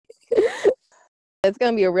It's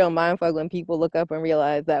gonna be a real mindfuck when people look up and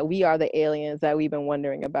realize that we are the aliens that we've been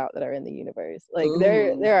wondering about that are in the universe. Like Ooh.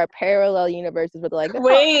 there are parallel universes where they're like, there are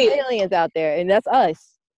Wait, aliens out there, and that's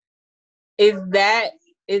us. is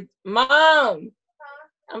Mom?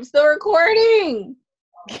 I'm still recording.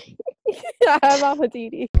 Hi, Mama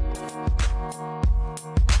Didi.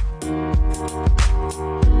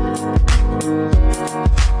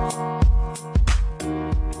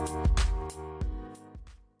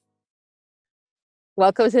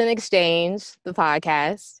 Welcome to An Exchange, the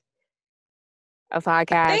podcast.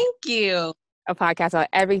 Thank you. A podcast on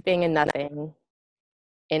everything and nothing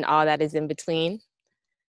and all that is in between.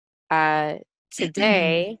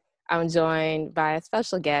 Today, I'm joined by a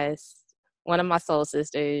special guest, one of my soul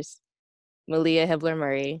sisters, Malia Hibbler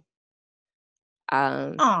Murray.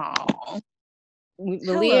 Oh, hello,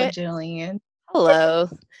 Malia, Jillian. hello.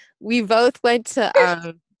 We both went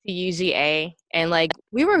to UGA, and like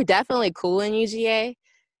we were definitely cool in UGA,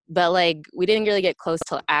 but like we didn't really get close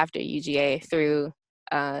till after UGA through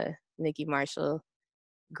Nikki Marshall,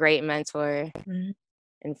 great mentor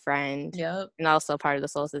and friend, Yep. and also part of the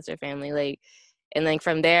Soul Sister family. Like, and then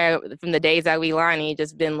from there, from the days that we Lonnie,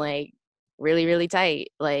 just been like really, really tight.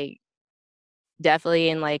 Like, definitely,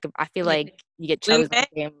 and like I feel like you get chosen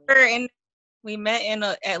family. We met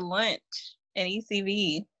at lunch in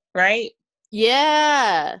ECV, right?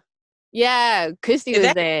 Yeah, Christy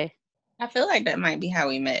was there. I feel like that might be how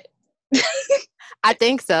we met. I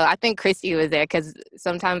think so. I think Christy was there because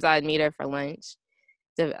sometimes I'd meet her for lunch,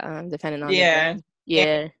 depending on the day.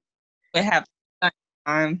 Yeah. We have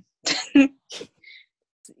time.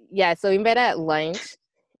 Yeah, so we met at lunch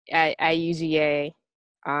at UGA.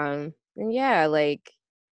 And yeah, like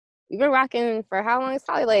we've been rocking for how long? It's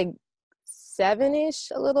probably like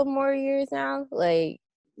 7-ish, a little more years now. Like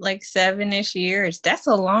 7-ish years. That's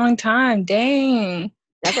a long time. Dang.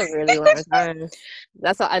 that's a really long time.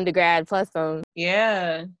 That's an undergrad plus some.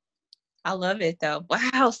 Yeah. I love it though.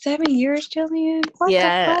 Wow, 7 years, Jillian. What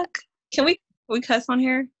the fuck? Can we cuss on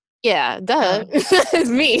here? Yeah, duh. It's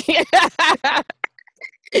me.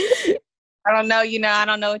 I don't know, I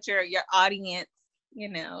don't know what your audience,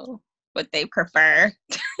 what they prefer.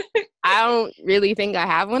 I don't really think I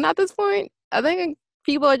have one at this point. I think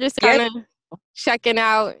people are just kind of checking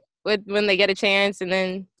out when they get a chance, and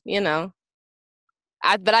then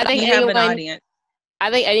I think have an audience.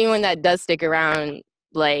 I think anyone that does stick around,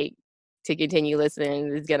 like, to continue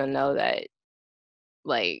listening is gonna know that,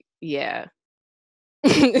 like, yeah.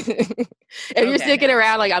 If you're sticking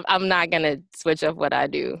around, like, I'm not gonna switch up what I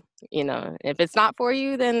do. If it's not for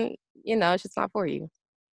you, then it's just not for you.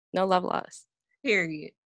 No love lost.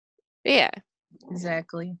 Period. Yeah.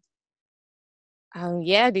 Exactly.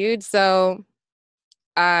 Yeah, dude. So,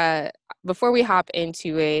 before we hop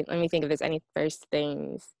into it, let me think if there's any first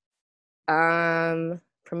things.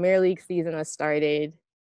 Premier League season has started.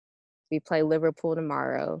 We play Liverpool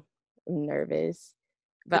tomorrow. I'm nervous.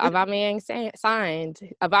 But Aubameyang signed.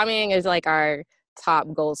 Aubameyang is like our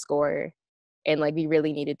top goal scorer, and like we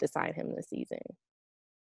really needed to sign him this season.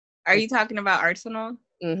 Are you talking about Arsenal?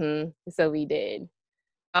 So we did.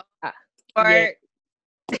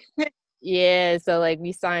 Yeah, so like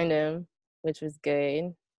we signed him, which was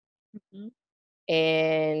good.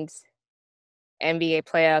 And NBA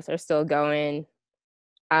playoffs are still going.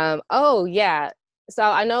 Oh yeah. So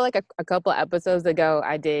I know like a couple episodes ago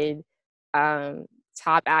I did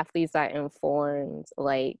top athletes that informed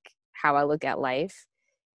like how I look at life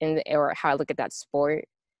or how I look at that sport.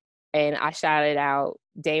 And I shouted out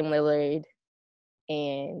Dame Lillard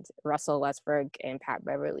and Russell Westbrook and Pat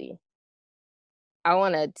Beverly. I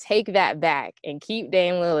want to take that back and keep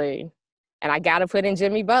Dame Lillard. And I got to put in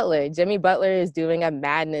Jimmy Butler. Jimmy Butler is doing a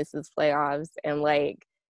madness this playoffs. And like,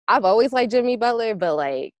 I've always liked Jimmy Butler, but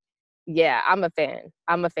like, yeah, I'm a fan.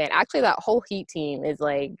 Actually, that whole Heat team is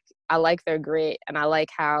like, I like their grit and I like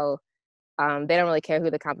how they don't really care who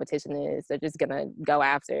the competition is. They're just going to go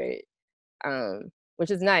after it, which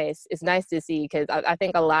is nice. It's nice to see because I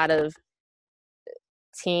think a lot of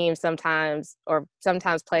teams sometimes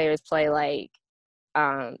players play like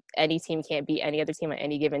any team can't beat any other team on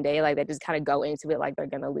any given day. Like they just kind of go into it like they're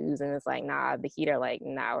going to lose. And it's like, nah, the Heat are like,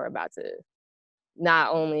 nah, we're about to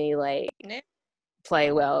not only like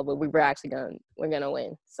play well, but we're gonna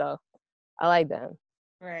win. So I like them.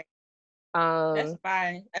 Right. That's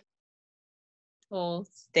fine. Full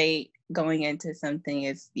state going into something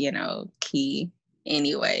is, key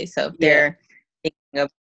anyway. So if they're thinking of,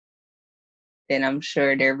 then I'm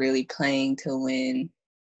sure they're really playing to win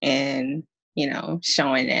and,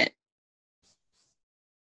 showing it.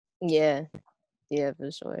 Yeah,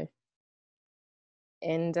 for sure.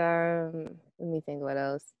 And let me think what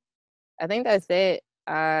else. I think that's it.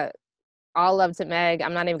 All love to Meg.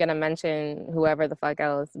 I'm not even gonna mention whoever the fuck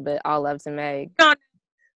else, but all love to Meg.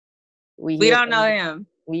 We don't know him.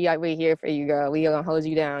 We here for you, girl. We gonna hold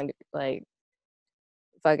you down. Like,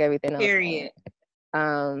 fuck everything else. Period.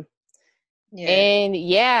 Yeah. And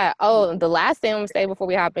yeah. Oh, the last thing I'm gonna say before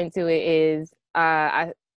we hop into it is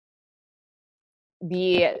the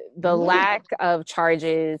lack of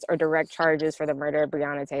charges or direct charges for the murder of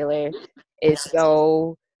Breonna Taylor is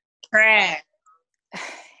so trash.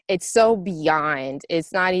 It's so beyond.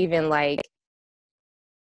 It's not even like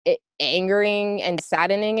angering and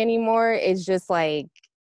saddening anymore. It's just like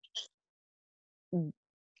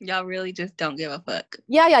y'all really just don't give a fuck.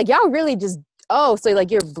 Yeah, y'all really just so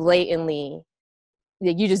like you're blatantly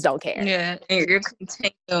you just don't care. Yeah, and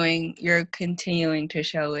you're continuing to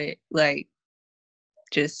show it, like,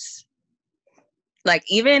 just like,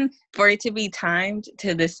 even for it to be timed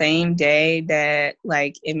to the same day that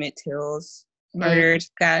like Emmett Till's murders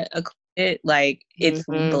got acquitted, like, it's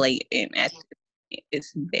blatant.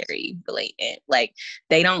 It's very blatant. Like,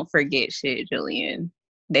 they don't forget shit, Julian.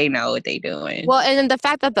 They know what they doing. Well, and then the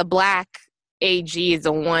fact that the black AG is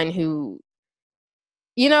the one who,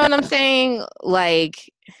 you know what I'm saying?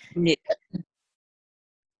 Like, yeah.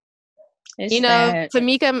 It's sad.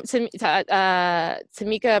 Tamika,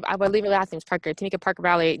 I believe her last name's Parker. Tamika Parker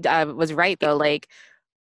Valley was right though. Like,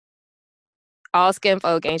 all skin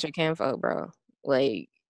folk ain't your kinfolk, bro. Like,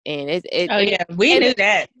 and we knew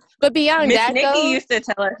that. But beyond Miss that, Nikki though, used to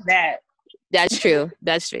tell us that. That's true.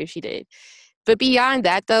 That's true. She did. But beyond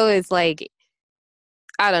that, though, it's like,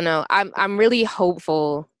 I don't know. I'm really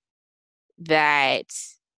hopeful that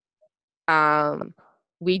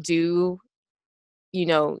we do,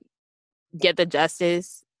 get the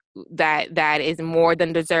justice that is more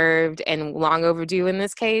than deserved and long overdue in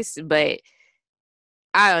this case. But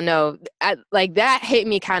I don't know. Like, that hit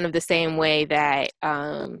me kind of the same way that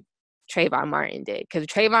Trayvon Martin did. Because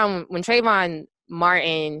when Trayvon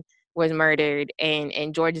Martin was murdered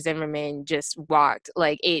and George Zimmerman just walked,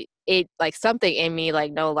 like, it like, something in me,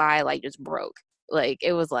 like, no lie, like, just broke. Like,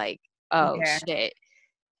 it was like, oh shit.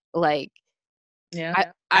 Like,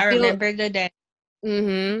 yeah, I remember the day.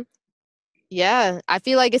 Yeah, I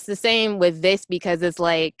feel like it's the same with this, because it's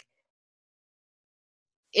like,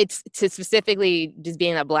 it's to specifically just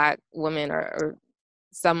being a black woman or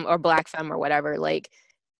black femme or whatever, like,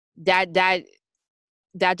 that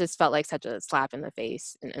just felt like such a slap in the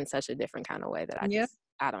face in such a different kind of way that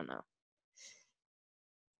I don't know.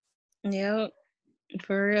 Yep,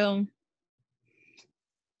 for real.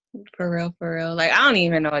 Like, I don't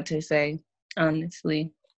even know what to say,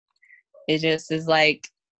 honestly. It just is like,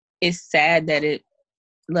 it's sad that it,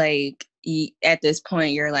 like, at this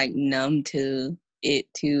point you're like numb to it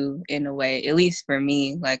too, in a way, at least for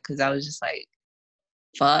me, like, because I was just like,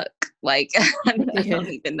 fuck, like, I don't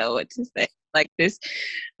even know what to say. Like, this,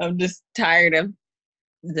 I'm just tired of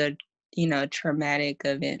the traumatic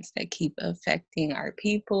events that keep affecting our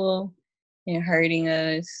people and hurting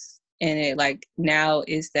us. And it, like, now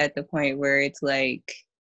is at the point where it's like,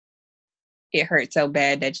 it hurts so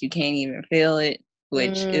bad that you can't even feel it,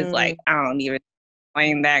 which is like, I don't even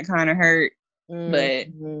explain that kind of hurt, but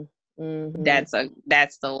that's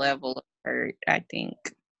the level of hurt, I think.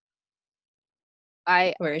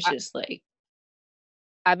 Where it's just like,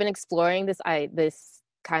 I've been exploring this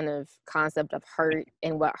kind of concept of hurt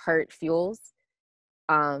and what hurt fuels.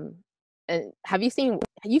 And you've seen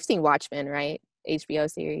Watchmen, right? HBO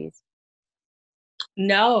series.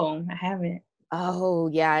 No, I haven't. Oh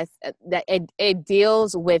yeah, it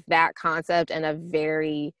deals with that concept in a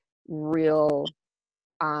very real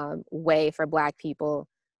way for Black people,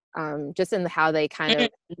 just in how they kind of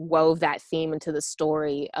wove that theme into the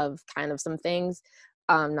story of kind of some things.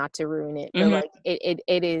 Not to ruin it, but like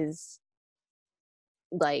it is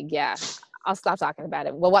like, yeah. I'll stop talking about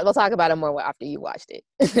it. We'll talk about it more after you watched it.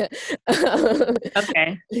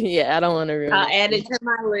 Okay. Yeah, I don't want to ruin it. I'll add it to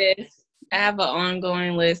my list. I have an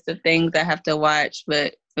ongoing list of things I have to watch,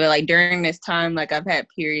 but like, during this time, like, I've had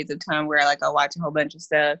periods of time where, like, I watch a whole bunch of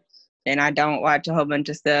stuff and I don't watch a whole bunch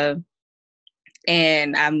of stuff.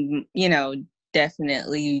 And I'm,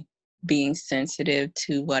 definitely being sensitive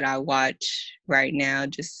to what I watch right now,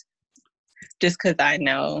 just because I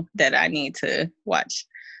know that I need to watch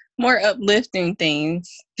more uplifting things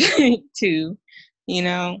too,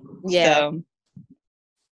 Yeah. So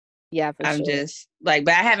yeah, for I'm sure. just like,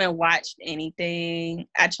 but I haven't watched anything.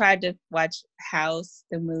 I tried to watch House,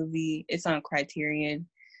 the movie. It's on Criterion.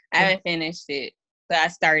 I haven't finished it, but I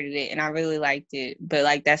started it and I really liked it. But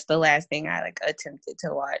like, that's the last thing I like attempted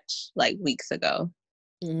to watch like weeks ago.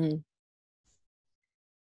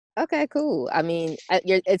 Okay, cool. I mean,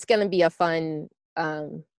 it's gonna be a fun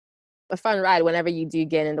ride whenever you do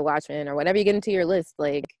get into Watchmen or whenever you get into your list.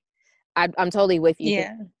 Like, I'm totally with you.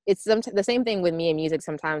 'Cause Yeah. it's the same thing with me and music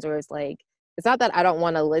sometimes, where it's like, it's not that I don't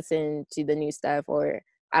want to listen to the new stuff or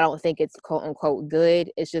I don't think it's quote unquote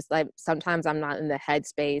good. It's just like sometimes I'm not in the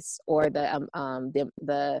headspace or the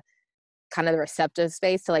kind of the receptive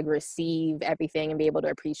space to like receive everything and be able to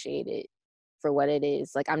appreciate it for what it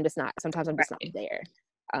is. Like I'm just not. Sometimes I'm just not Right. there.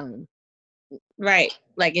 Um, Right.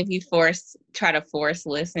 Like if you try to force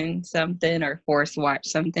listen something or force watch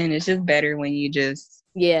something, it's just better when you just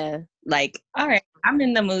yeah, like, all right, I'm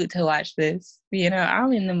in the mood to watch this.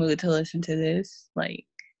 I'm in the mood to listen to this. Like,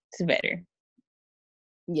 it's better.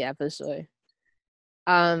 yeah, for sure.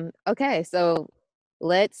 Okay, so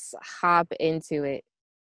let's hop into it.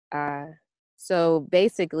 Uh, so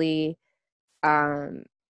basically, um,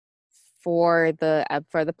 for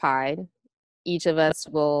the pod, each of us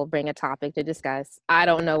will bring a topic to discuss. I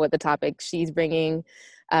don't know what the topic she's bringing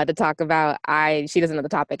to talk about. She doesn't know the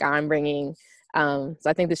topic I'm bringing. So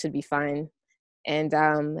I think this should be fun. And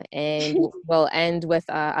we'll end with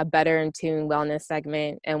a better in tune wellness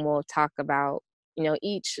segment, and we'll talk about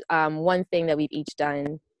each one thing that we've each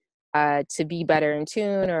done to be better in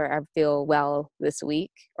tune or feel well this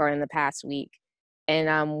week or in the past week,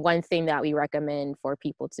 and one thing that we recommend for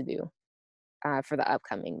people to do for the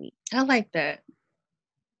upcoming week. I like that.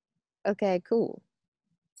 Okay, cool.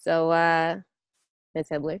 So, Ms.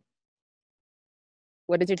 Hibbler,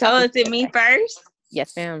 what is your Oh, topic? is it me first?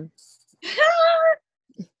 Yes, ma'am.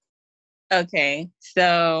 Okay,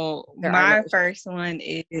 so There are no my issues. first one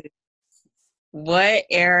is, what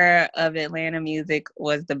era of Atlanta music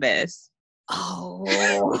was the best? Oh,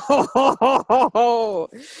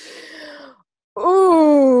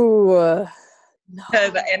 ooh, no.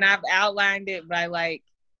 And I've outlined it by like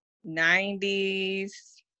 90s.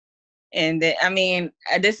 And then, I mean,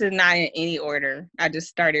 this is not in any order. I just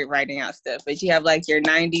started writing out stuff. But you have like your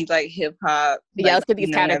 90s, like hip hop, Yeah, like, let's get these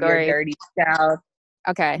you have your categories. Dirty South,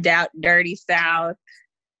 Okay. Dirty South.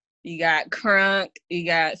 You got crunk, you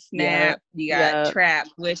got Yeah. snap, you got Yeah. trap,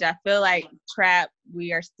 which I feel like trap,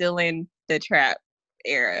 we are still in the trap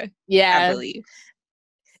era, Yeah. I believe.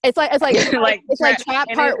 It's like like it's trap, like trap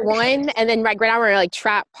part 1, and then right now we're like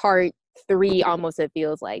trap part 3. Almost, it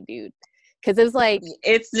feels like, dude, because it's like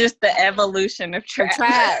it's just the evolution of trap.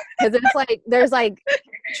 Because it's like there's like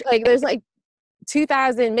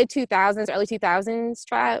 2000 mid 2000s, early 2000s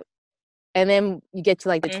trap, and then you get to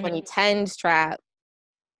like the 2010s trap,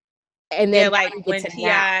 and then like you get when to now.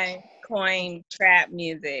 T.I. coined trap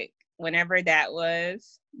music, whenever that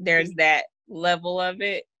was, there's that level of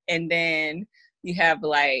it, and then you have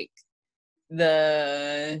like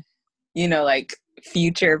the like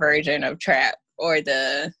future version of trap, or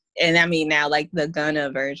and I mean now like the Gunna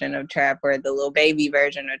version of trap or the Lil Baby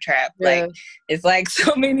version of trap. Yeah. Like it's like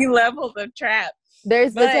so many levels of trap.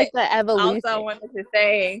 It's like the evolution. Also, I wanted to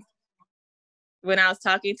say, when I was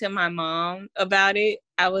talking to my mom about it,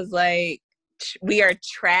 I was like, we are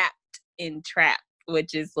trapped in trap,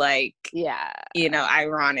 which is like,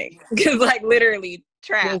 ironic, because like literally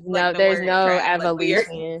trap, like the there's word no trap,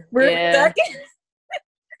 evolution. we're stuck in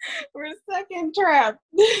we're stuck in trap.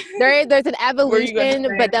 There's an evolution,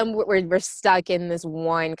 but then we're stuck in this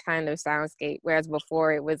one kind of soundscape, whereas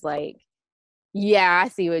before it was like, yeah, I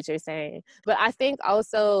see what you're saying. But I think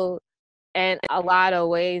also, in a lot of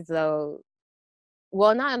ways though,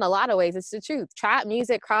 well, not in a lot of ways, it's the truth. Trap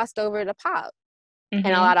music crossed over to pop. And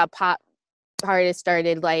a lot of pop artists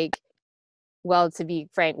started like, well, to be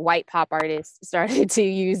frank, white pop artists started to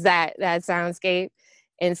use that soundscape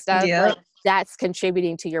and stuff. Yeah. But that's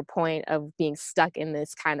contributing to your point of being stuck in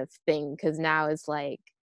this kind of thing, because now it's like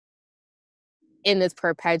in this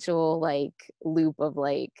perpetual like loop of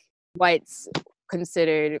like what's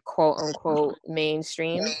considered quote unquote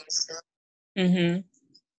mainstream.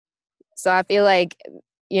 So I feel like,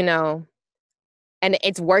 and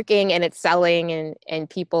it's working and it's selling, and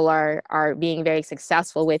people are being very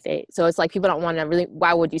successful with it. So it's like people don't want to really,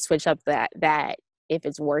 why would you switch up that if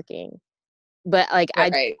it's working? But like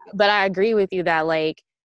I agree with you that like,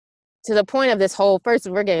 to the point of this whole, first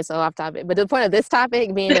we're getting so off topic, but the point of this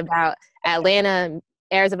topic being about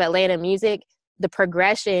eras of Atlanta music, the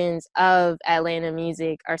progressions of Atlanta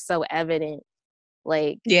music are so evident.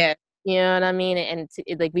 Like, yeah, you know what I mean? And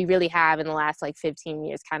like we really have in the last like 15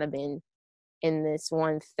 years kind of been in this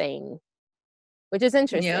one thing, which is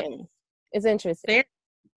interesting. Yep. It's interesting. Fair.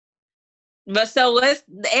 But so let's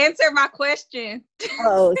answer my question.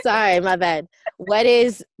 Oh, sorry, my bad.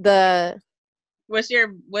 What's the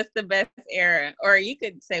best era? Or you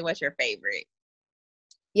could say what's your favorite?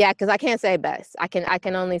 Yeah, because I can't say best. I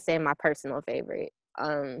can only say my personal favorite.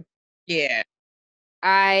 Yeah.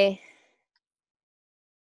 I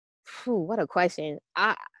what a question.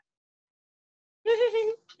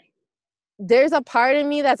 There's a part of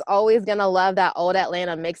me that's always gonna love that old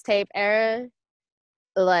Atlanta mixtape era,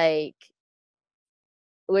 like,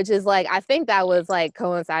 which is like I think that was like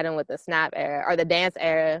coinciding with the Snap era or the dance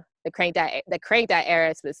era, the Crank That era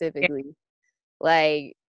Yeah, specifically,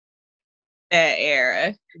 like that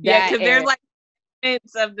era. Yeah, that because there's era. like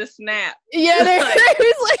hints of the Snap. Yeah, Like,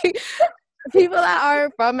 there's like people that are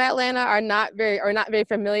from Atlanta are not very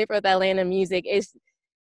familiar with Atlanta music. It's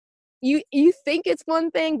you think it's one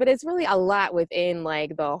thing, but it's really a lot within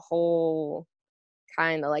like the whole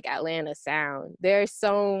kind of like Atlanta sound. There's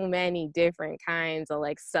so many different kinds of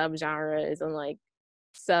like subgenres and like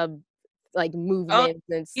sub like oh, movements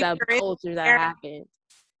and futuristic subcultures that era.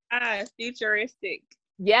 happen. Futuristic.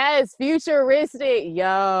 Yes, futuristic.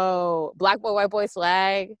 Yo, Black Boy, White Boy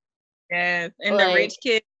swag. Yes. And the Like rich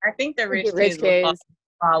kids, I think the rich Rich kids will Kids.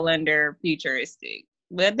 fall under futuristic.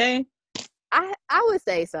 Would they? I would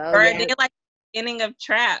say so. Or are Yeah, they like beginning of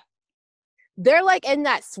trap? they're like in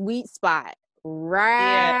that sweet spot,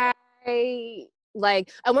 Yeah. right?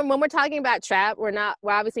 Like, and when we're talking about trap, we're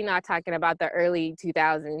obviously not talking about the early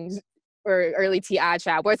 2000s or early Ti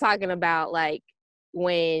trap. We're talking about like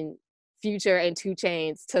when Future and 2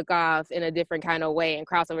 Chainz took off in a different kind of way and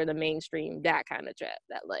crossed over the mainstream. That kind of trap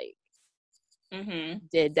that like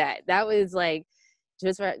did that. That was like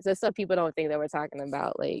just so people don't think that we're talking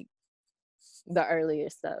about like the earlier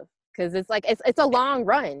stuff because it's like it's a long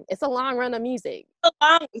run. It's a long run of music. So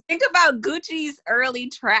long. Think about Gucci's early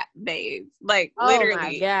trap days. Like Oh my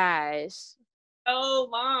literally. gosh. So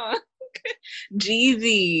long.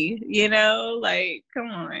 Jeezy, like come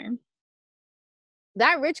on.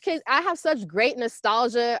 That Rich Kids, I have such great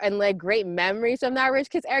nostalgia and like great memories from that Rich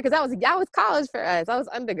Kids era because that was college for us. I was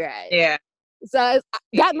undergrad. Yeah. So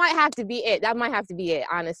that might have to be it. That might have to be it,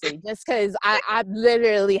 honestly. Just because I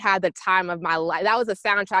literally had the time of my life. That was a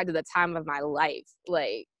soundtrack to the time of my life.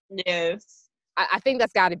 Like, Yes. I think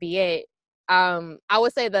that's got to be it. I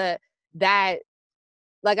would say that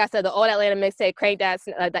like I said, the old Atlanta mixtape, Crank That,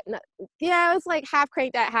 yeah, it was like half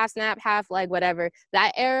Crank That, half Snap, half like whatever.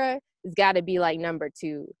 That era has got to be like number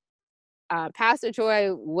 2. Pastor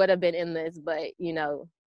Troy would have been in this, but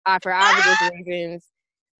for obvious reasons,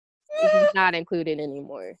 he's not included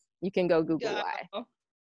anymore. You can go Google why. Oh,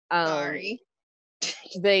 Um, sorry.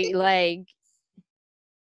 but like,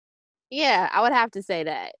 yeah, I would have to say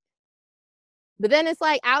that. But then it's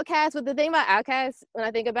like Outkast. But the thing about Outkast, when I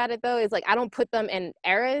think about it though, is like I don't put them in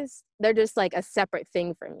eras. They're just like a separate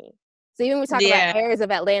thing for me. So even when we talk about Yeah. eras of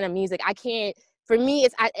Atlanta music, I can't. For me,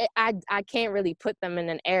 it's I can't really put them in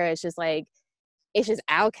an era. It's just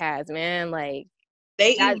Outkast, man. Like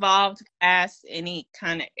They that. evolved past any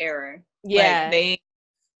kind of era. Yeah. Like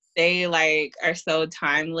they like are so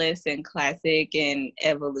timeless and classic and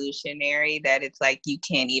evolutionary that it's like you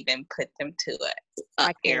can't even put them to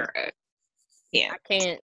a era. Yeah. I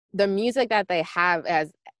can't. The music that they have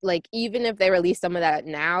as like even if they release some of that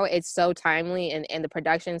now, it's so timely and the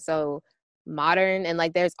production so modern and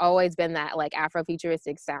like there's always been that like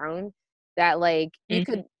Afrofuturistic sound that like you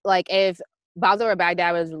could like if Bob's Over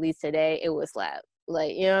Baghdad was released today, it would slap.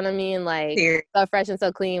 Like you know what I mean? Like So Fresh and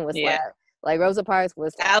So Clean was slap. Like Rosa Parks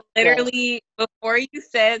was slap. I literally before you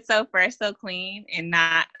said So Fresh So Clean and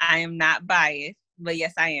I am not biased, but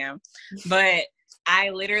yes I am. But I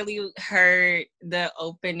literally heard the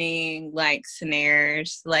opening like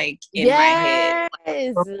snares like in my head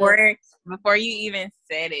before you even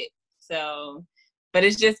said it. So, but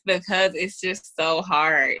it's just because it's just so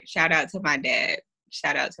hard. Shout out to my dad.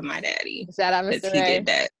 Shout out to my daddy. Shout out Mr. Ray. He did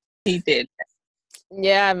that. He did that.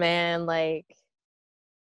 Yeah, man. Like,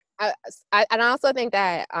 I and I also think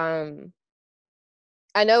that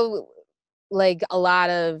I know like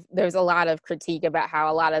there's a lot of critique about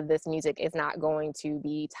how a lot of this music is not going to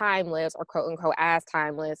be timeless or quote unquote as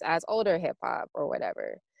timeless as older hip hop or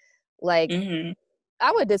whatever. Like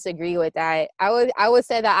I would disagree with that. I would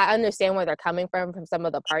say that I understand where they're coming from some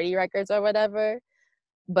of the party records or whatever.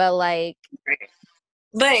 But like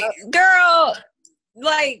girl,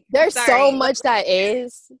 like there's so much that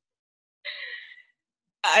is.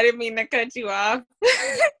 I didn't mean to cut you off.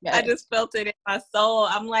 I just felt it in my soul.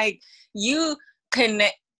 I'm like, you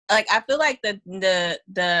connect. Like, I feel like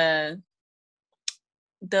the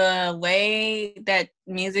way that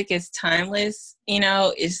music is timeless,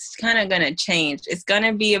 is kind of gonna change. It's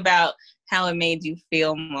gonna be about how it made you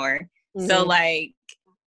feel more. So, like,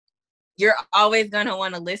 you're always gonna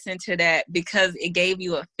want to listen to that because it gave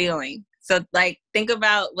you a feeling. So like, think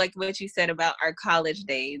about like what you said about our college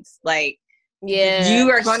days. Like, yeah, you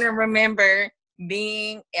are going to remember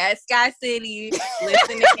being at Sky City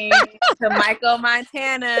listening to Michael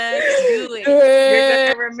Montana do it. You're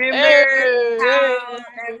going to remember how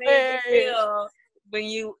that made you feel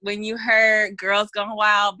when you heard Girls Gone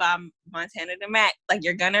Wild by Montana the Mac. Like,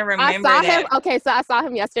 you're going to remember that. Okay, so I saw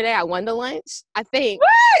him yesterday at Wonderlunch, I think.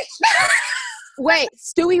 What? Wait,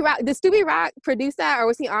 Stewie Rock, did Stewie Rock produce that, or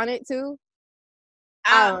was he on it too?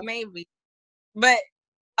 Maybe. But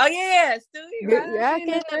oh yeah, Stewie Rock in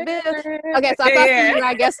the building. Okay, so I saw Stewie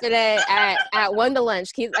Rock yesterday at Wonderlunch.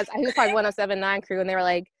 He was part of 1079 crew, and they were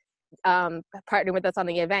like partnering with us on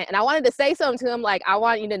the event. And I wanted to say something to him, like, I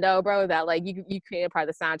want you to know, bro, that like you created part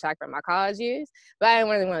of the soundtrack for my college years, but I didn't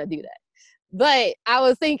really want to do that. But I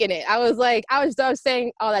was thinking it. I was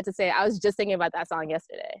saying all that to say I was just thinking about that song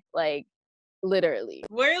yesterday. Like, literally.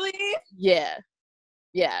 Really? Yeah.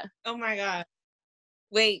 Yeah. Oh my God.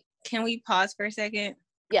 Wait, can we pause for a second?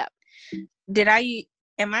 Yeah.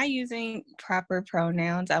 Am I using proper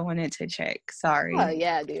pronouns? I wanted to check. Sorry. Oh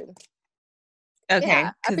yeah, dude. Okay.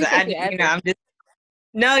 Because I'm just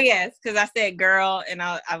yes, because I said girl and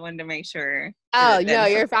I wanted to make sure. Oh no,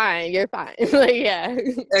 you're fine. You're fine. Like, yeah.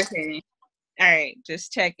 Okay. All right,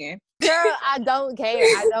 just checking. Girl, I don't care.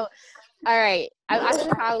 I don't. All right, I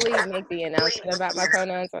should probably make the announcement about my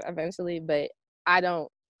pronouns eventually, but I don't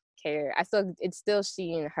care. It's still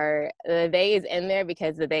she and her. The they is in there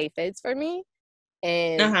because the they fits for me,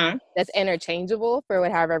 and that's interchangeable for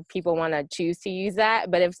whatever people want to choose to use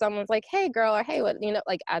that. But if someone's like, "Hey, girl," or "Hey, what,"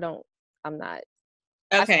 like, I'm not.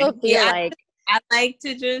 Okay. I still feel like I like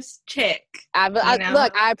to just check.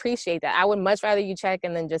 Look, I appreciate that. I would much rather you check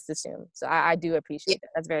and then just assume. So I do appreciate that.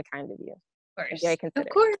 That's very kind of you. Of course. Very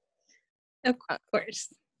considerate. Of course.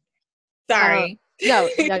 Sorry. No,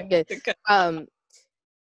 good.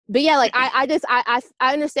 But yeah, like I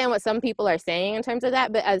understand what some people are saying in terms of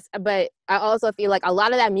that, but I also feel like a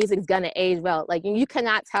lot of that music is gonna age well. Like, you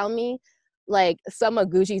cannot tell me like some of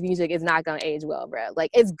Gucci's music is not gonna age well, bro. Like,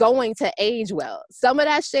 it's going to age well. Some of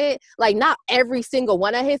that shit, like, not every single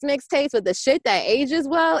one of his mixtapes, but the shit that ages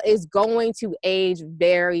well is going to age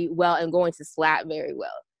very well and going to slap very well.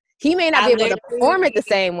 He may not be able to perform it the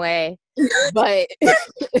same way, but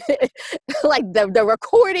like the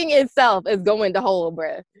recording itself is going to hold,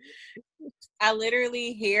 bruh. I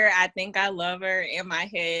literally hear "I Think I Love Her" in my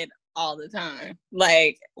head all the time.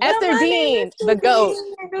 Like, Esther Dean, the GOAT.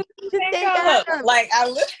 Like,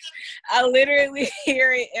 I literally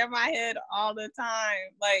hear it in my head all the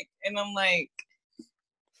time. Like, and I'm like,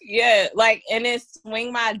 yeah, like, and it's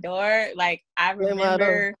Swing My Door. Like, I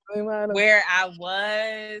remember where I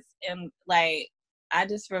was, and like, I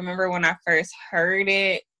just remember when I first heard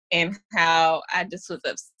it and how I just was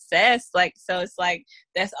obsessed. Like, so it's like,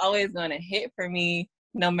 that's always going to hit for me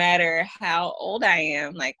no matter how old I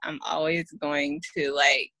am. Like, I'm always going to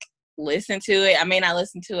like listen to it. I may not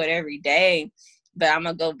listen to it every day, but I'm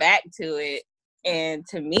going to go back to it. And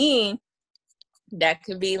to me, that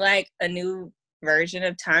could be like a new version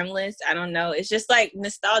of timeless. I don't know. It's just like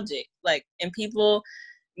nostalgic. Like, and people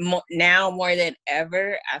now more than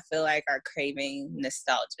ever, I feel like, are craving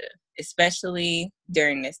nostalgia, especially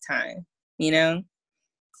during this time, you know?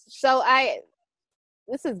 So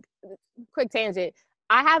this is quick tangent.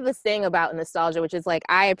 I have this thing about nostalgia, which is like,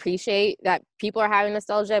 I appreciate that people are having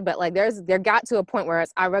nostalgia, but like there got to a point where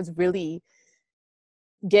I was really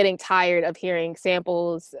getting tired of hearing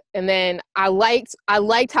samples. And then I liked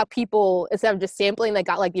how people, instead of just sampling, they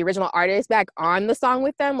got like the original artist back on the song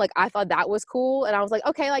with them. Like, I thought that was cool. And I was like,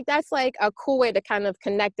 okay, like that's like a cool way to kind of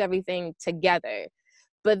connect everything together.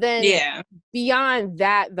 But then beyond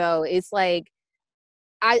that though, it's like,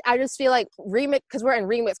 I just feel like remix, because we're in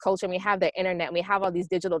remix culture and we have the internet and we have all these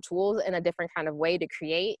digital tools in a different kind of way to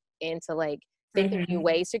create and to like think of new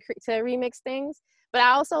ways to remix things. But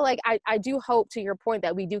I also like, I do hope, to your point,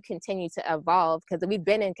 that we do continue to evolve, because we've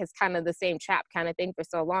been in kind of the same trap kind of thing for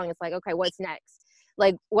so long. It's like, okay, what's next?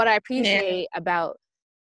 Like, what I appreciate about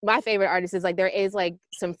my favorite artists is like there is like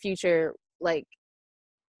some future, like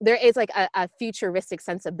there is like a futuristic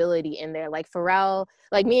sensibility in there. Like Pharrell,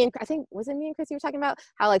 like I think, was it me and Chris you were talking about?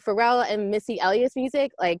 How like Pharrell and Missy Elliott's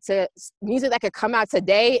music, like to music that could come out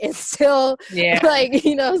today and still like,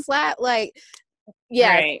 slap, like,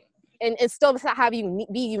 Right. And still have you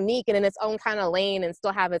be unique and in its own kind of lane and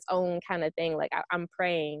still have its own kind of thing. Like, I'm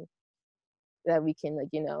praying that we can, like,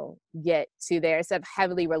 get to there instead of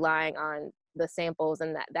heavily relying on the samples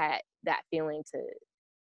and that feeling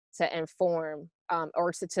to inform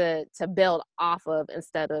or to build off of,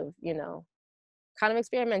 instead of kind of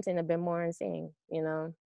experimenting a bit more and seeing.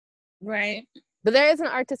 Right. But there is an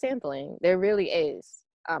art to sampling. There really is.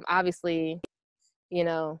 Obviously, you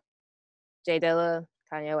know, Jay Dilla,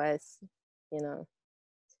 Kanye West, you know,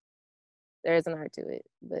 there is an art to it.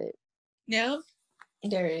 But yeah,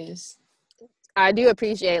 there is. I do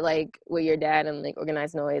appreciate like with your dad and like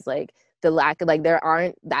Organized Noise, like the lack of like there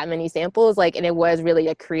aren't that many samples, like, and it was really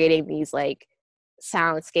like creating these like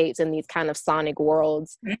soundscapes and these kind of sonic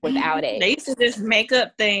worlds without it. They used to just make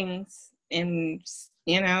up things and,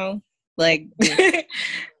 you know, like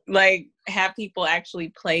like have people actually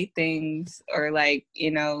play things or like,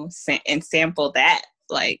 you know, and sample that,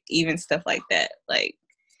 like even stuff like that. Like,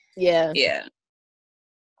 yeah,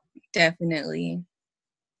 definitely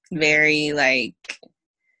very like,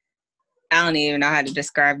 I don't even know how to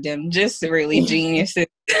describe them. Just really geniuses.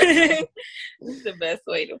 It's the best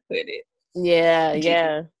way to put it.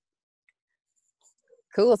 Yeah.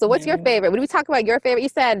 Cool. So what's your favorite? When we talk about your favorite, you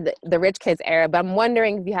said the Rich Kids era, but I'm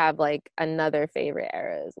wondering if you have like another favorite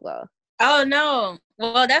era as well. Oh no.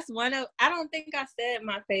 Well, that's one of, I don't think I said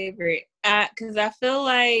my favorite. Cause I feel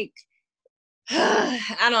like,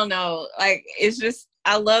 I don't know. Like, it's just,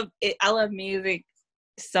 I love it. I love music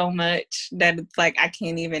so much that it's like I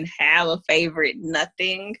can't even have a favorite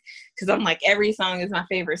nothing, because I'm like, every song is my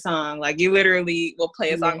favorite song. Like, you literally will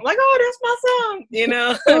play a song, I'm like, oh, that's my song, you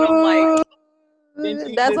know. And I'm like,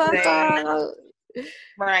 that's my song,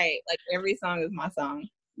 right? Like, every song is my song.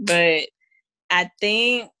 But I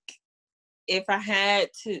think if I had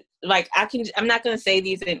to, like, I'm not gonna say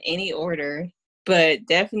these in any order, but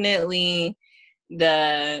definitely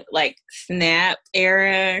the like Snap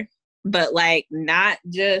era, but like not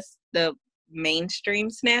just the mainstream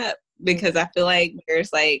Snap, because I feel like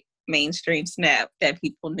there's like mainstream Snap that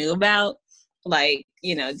people knew about, like,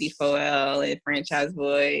 you know, D4L and Franchise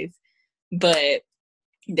Boys, but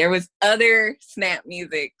there was other Snap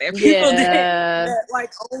music that people did that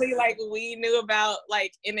like only like we knew about,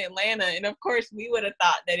 like in Atlanta, and of course we would have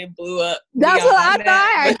thought that it blew up. That's what I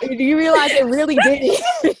thought. Do you realize it really didn't?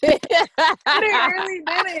 It really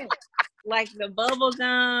didn't. Like the bubble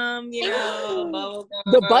gum, you know, bubble gum,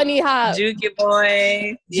 the bunny hop, Juke Your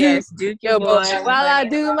Boy, yes, Juke Your Boy. While I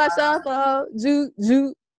do my shuffle, juke.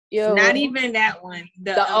 Yo, not even that one.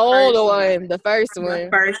 The old one, the first one. The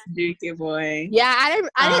first Juke Your Boy. Yeah, I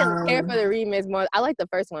didn't care for the remix more. I like the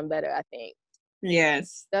first one better, I think.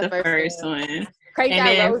 Yes, the first one. Crank and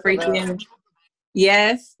then freaking,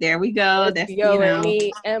 yes, there we go. That's, you know,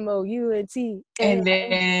 MOUNT. And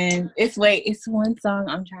then it's one song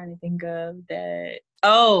I'm trying to think of that.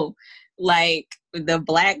 Oh, like the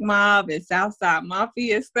Black Mob and Southside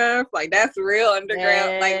Mafia stuff. Like, that's real underground.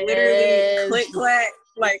 Yes. Like, literally click clack.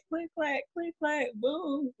 Like, click clack,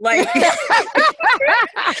 boom. Like,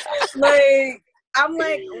 like, I'm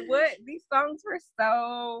like, what? These songs were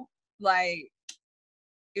so, like,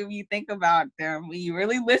 if you think about them, when you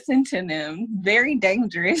really listen to them, very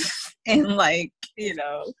dangerous. And like, you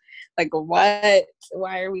know, like, what?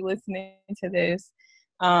 Why are we listening to this?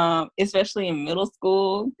 Especially in middle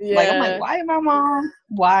school. Yeah. Like, I'm like,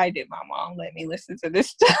 why did my mom let me listen to this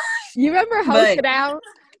stuff? You remember Host It Out?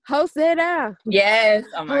 Host It Out. Yes.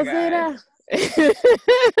 Oh my God.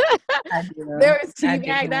 I do. There was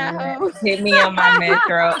T-Bag that hoe. Hit me on my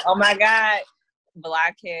Metro. Oh my God.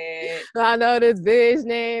 Blockhead. I know this bitch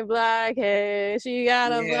named Blockhead. She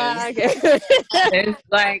got a blockhead. It's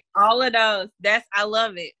like all of those. I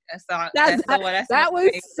love it. That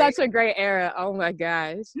was such a great era. Oh my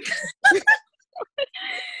gosh.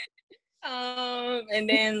 And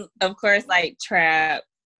then of course like trap,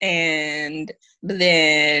 and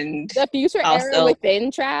then the Future era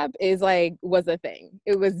within trap was a thing.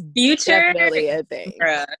 It was Future, definitely a thing.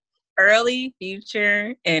 Bruh. Early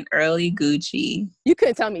Future and early Gucci. You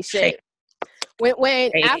couldn't tell me shit.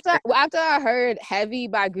 When after I heard Heavy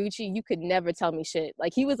by Gucci, you could never tell me shit.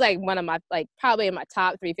 Like, he was like one of my, like, probably in my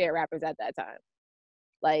top 3 favorite rappers at that time.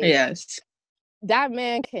 Like, yes, that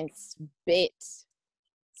man can spit.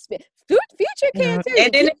 Future can too.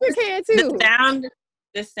 And then Future can too.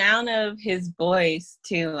 The sound of his voice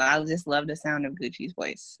too. I just love the sound of Gucci's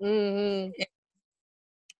voice. Mm-hmm.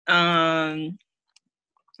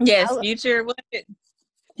 Yes, Future. What?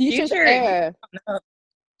 Future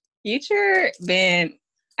been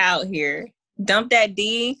out here. Dump That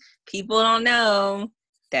D. People don't know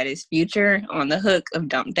that is Future on the hook of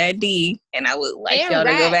Dump That D, and I would like y'all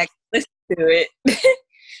to go back and listen to it.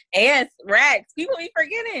 And Rax. People be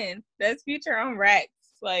forgetting that's Future on Rax.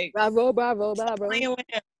 Like, bravo. Playing with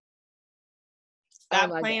him.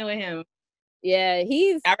 Stop playing with him. Yeah,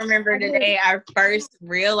 I remember the day I first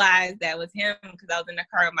realized that was him, because I was in the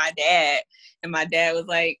car with my dad, and my dad was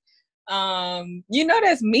like,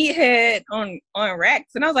 that's Meathead on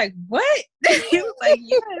Rex. And I was like, what? He was like,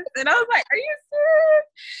 yes. And I was like, are you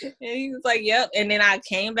serious? And he was like, yep. And then I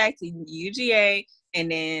came back to UGA,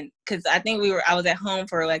 and then because I think I was at home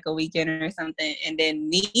for like a weekend or something, and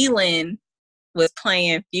then Nealon was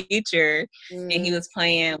playing Future, and he was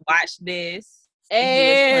playing Watch This.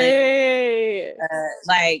 Hey. He was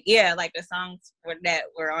playing, like the songs that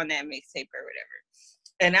were on that mixtape or whatever.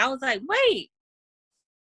 And I was like, wait,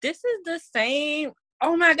 this is the same.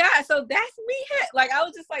 Oh my God. So that's me. Like, I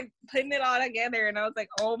was just like putting it all together, and I was like,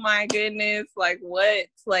 oh my goodness. Like, what?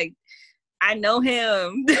 Like, I know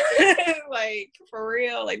him. Like, for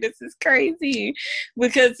real. Like, this is crazy.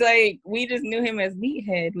 Because like we just knew him as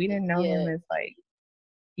Meathead. We didn't know him as like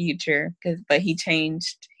Future. But he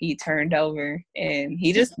changed. He turned over, and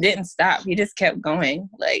he just didn't stop. He just kept going.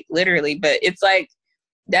 Like, literally. But it's like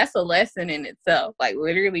that's a lesson in itself. Like,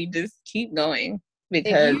 literally just keep going.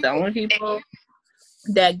 Because the only people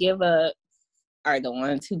that give up are the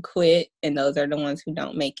ones who quit, and those are the ones who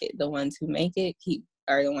don't make it. The ones who make it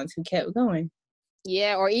are the ones who kept going.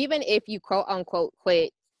 Yeah, or even if you quote unquote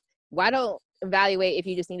quit, why don't evaluate if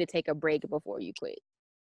you just need to take a break before you quit?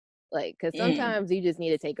 Like, because sometimes you just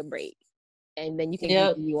need to take a break, and then you can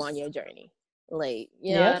continue on your journey. Like,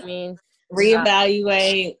 you know what I mean?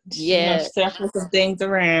 Reevaluate. Shuffle some things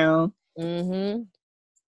around.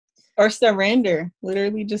 Or surrender.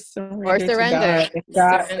 Literally just surrender. To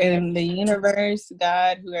God and the universe,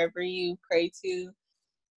 God, whoever you pray to,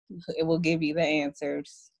 it will give you the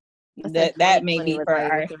answers. That may be for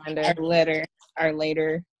our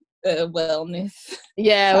later wellness.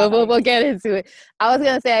 Yeah, we'll get into it. I was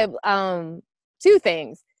gonna say two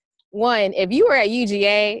things. One, if you were at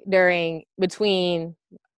UGA between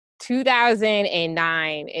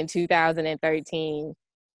 2009 and 2013,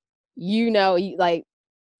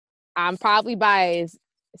 I'm probably biased.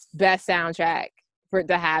 Best soundtrack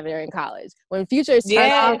to have it in college. When Future's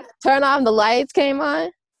Turn On the Lights came on,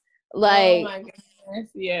 like, oh my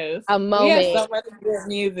goodness, yes, a moment. We had so much good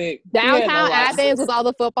music. Downtown Athens with all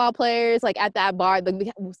the football players, like at that bar.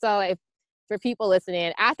 For people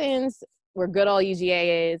listening, Athens, where good old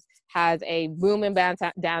UGA is, has a booming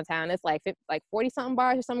downtown. It's like 40 something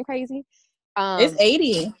bars or something crazy. It's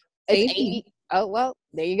 80. It's 80. Oh well,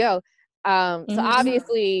 there you go. So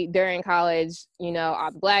obviously during college,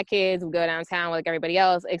 all the Black kids would go downtown like everybody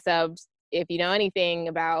else, except if you know anything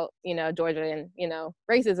about, Georgia and,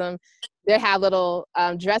 racism, they have little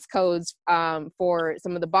dress codes for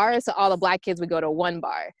some of the bars. So all the Black kids would go to one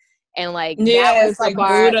bar. And like, that was like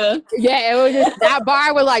bar. Buddha. Yeah, it was just, that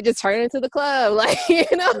bar would like just turn into the club. Like,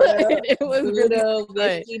 it was Buddha,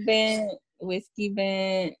 really Whiskey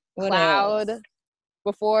Bent, Cloud else?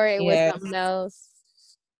 Before it was something else.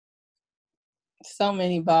 So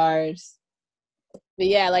many bars. But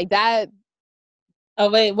yeah, like that. Oh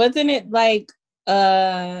wait, wasn't it like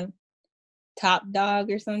Top Dog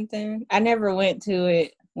or something? I never went to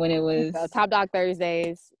it when it was Top Dog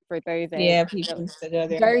Thursdays for Thursday. Yeah, people used to go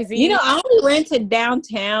there. Jersey. I only went to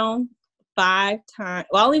downtown 5 times.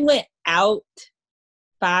 Well, I only went out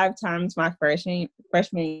 5 times my freshman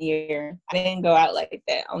year. I didn't go out like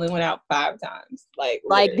that. I only went out 5 times.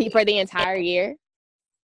 For the entire year?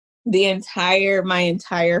 My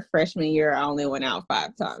entire freshman year, I only went out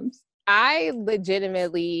 5 times. I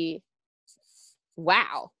legitimately,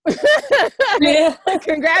 wow. Yeah.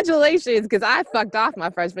 Congratulations, because I fucked off my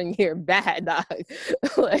freshman year bad, dog.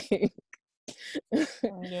 Like,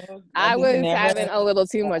 I was having a little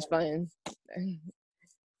too much fun.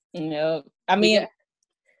 No, I mean,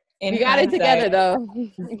 you got it together though.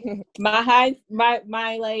 my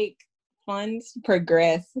like funds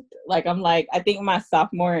progressed. Like, I think my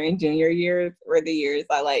sophomore and junior years were the years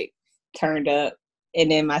I like turned up,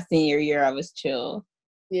 and then my senior year I was chill.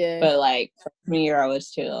 Yeah. But like freshman year I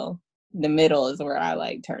was chill. The middle is where I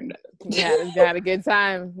like turned up. Had a good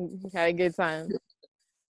time. Had a good time.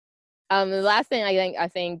 The last thing I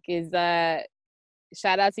think is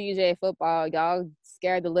shout out to UGA football. Y'all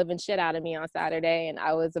scared the living shit out of me on Saturday, and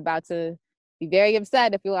I was about to be very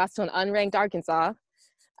upset if we lost to an unranked Arkansas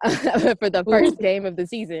for the first game of the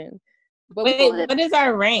season. But wait, what is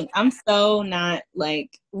our rank? I'm so not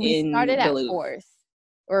like we started at 4th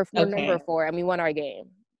or number 4, and we won our game.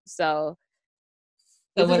 So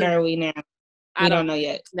what are we now? We don't know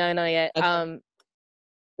yet. No, not yet. Okay.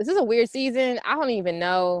 This is a weird season. I don't even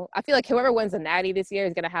know. I feel like whoever wins the Natty this year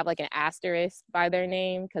is gonna have like an asterisk by their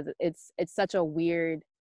name, because it's such a weird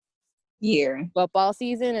year, football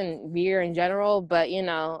season and year in general. But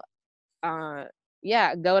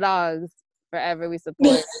yeah, go Dogs forever. We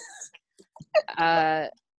support.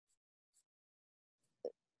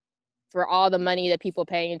 for all the money that people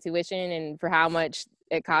pay in tuition and for how much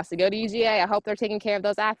it costs to go to UGA, I hope they're taking care of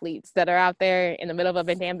those athletes that are out there in the middle of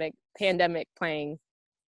a pandemic playing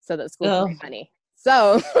so that school can make money.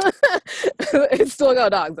 So it's still go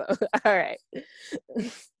dogs though. All right.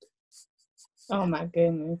 Oh my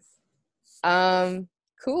goodness.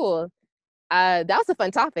 Cool. That was a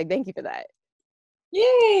fun topic. Thank you for that.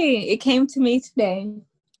 Yay! It came to me today.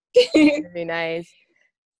 Very nice.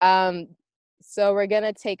 So we're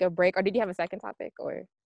gonna take a break, or did you have a second topic, or?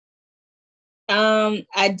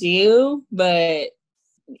 I do, but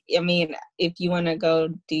I mean, if you want to go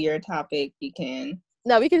do your topic, you can.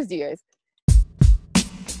 No, we can just do yours.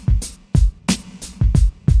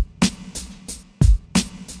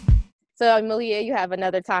 So, Malia, you have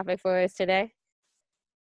another topic for us today?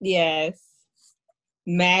 Yes.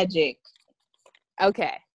 Magic.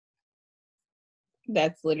 Okay.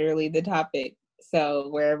 That's literally the topic. So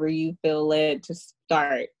wherever you feel led to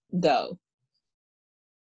start, go.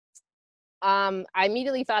 I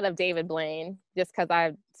immediately thought of David Blaine just because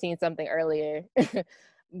I've seen something earlier.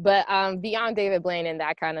 But beyond David Blaine and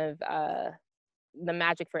that kind of the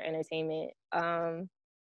magic for entertainment,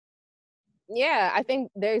 yeah, I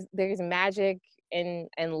think there's magic in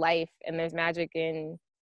life, and there's magic in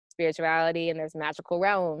spirituality, and there's magical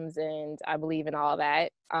realms, and I believe in all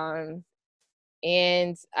that.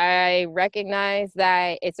 And I recognize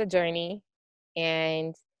that it's a journey,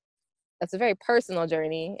 and it's a very personal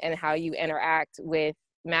journey, and how you interact with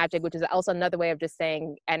magic, which is also another way of just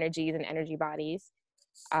saying energies and energy bodies,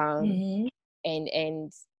 and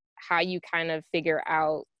how you kind of figure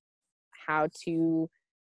out how to,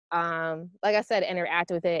 like I said,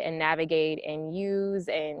 interact with it and navigate and use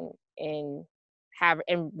and have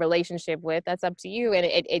in relationship with. That's up to you, and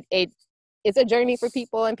it's a journey for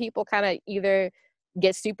people, and people kind of either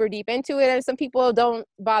get super deep into it, and some people don't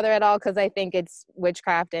bother at all because I think it's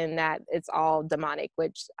witchcraft and that it's all demonic,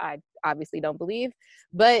 which I obviously don't believe,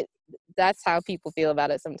 but that's how people feel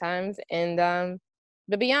about it sometimes. And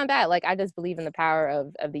but beyond that, like, I just believe in the power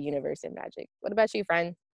of the universe and magic. What about you,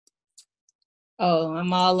 friend? Oh,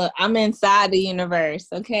 I'm inside the universe,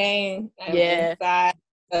 okay? I'm inside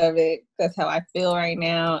of it. That's how I feel right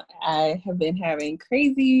now. I have been having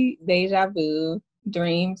crazy deja vu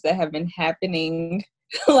dreams that have been happening.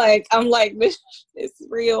 Like, I'm like, this is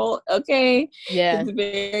real, okay? Yeah. It's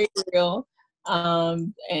very real.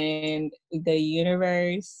 And the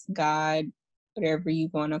universe, God, whatever you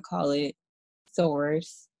want to call it,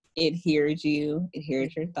 source, it hears you, it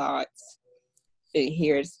hears your thoughts, it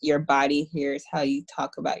hears your body, hears how you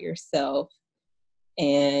talk about yourself,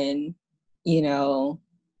 and and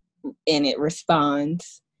it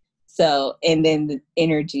responds. So, and then the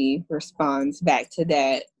energy responds back to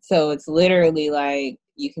that. So it's literally like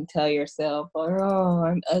you can tell yourself, oh,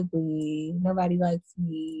 I'm ugly, nobody likes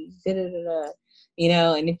me, da da da da.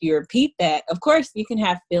 And if you repeat that, of course you can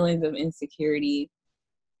have feelings of insecurity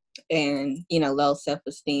and low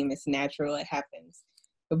self-esteem. It's natural, it happens.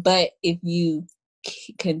 But if you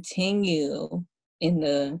continue in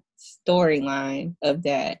the storyline of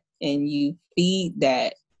that and you feed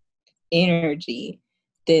that energy,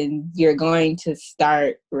 then you're going to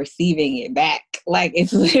start receiving it back. Like,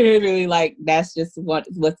 it's literally like that's just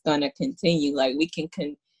what's going to continue. Like, we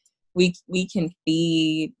can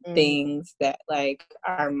feed things that, like,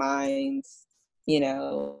 our minds,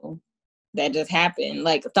 that just happen,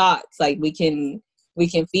 like thoughts, like we can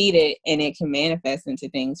feed it and it can manifest into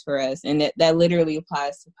things for us. And that literally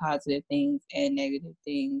applies to positive things and negative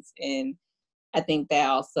things. And I think that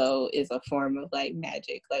also is a form of like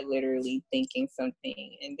magic, like literally thinking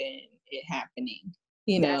something and then it happening,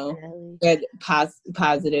 whether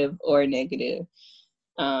positive or negative.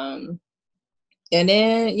 And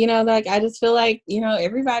then, like, I just feel like,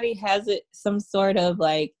 everybody has some sort of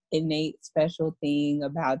like innate special thing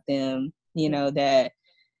about them, that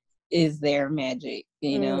is their magic,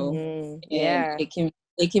 and Yeah.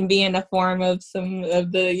 it can be in the form of some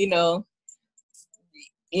of the,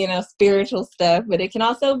 spiritual stuff, but it can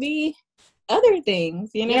also be other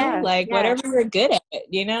things, like whatever you're good at,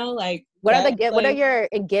 like what are your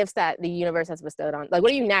gifts that the universe has bestowed on, like,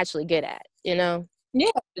 what are you naturally good at,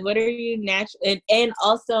 Yeah, what are you natural, and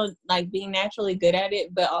also like being naturally good at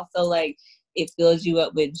it, but also like it fills you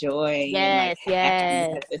up with joy and like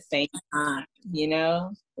happiness at the same time,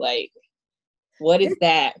 like what is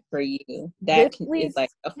that for you? That is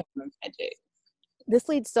like a form of magic. This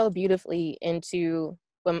leads so beautifully into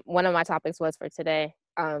what one of my topics was for today.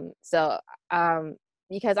 Because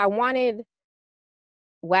I wanted,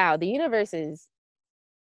 wow, the universe is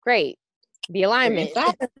great, The alignment.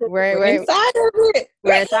 Inside of it. We're inside of it.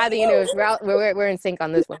 We're inside the universe. We're in sync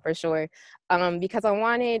on this one for sure. Because I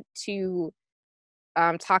wanted to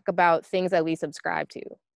talk about things that we subscribe to.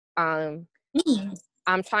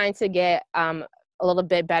 I'm trying to get a little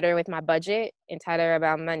bit better with my budget and tighter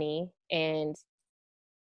about money. And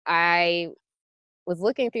I was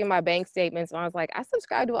looking through my bank statements and I was like, I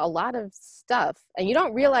subscribe to a lot of stuff. And you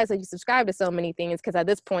don't realize that you subscribe to so many things because at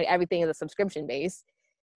this point, everything is a subscription base.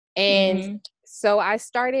 And so I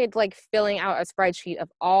started like filling out a spreadsheet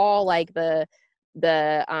of all like the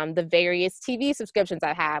various TV subscriptions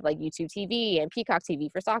I have, like YouTube TV and Peacock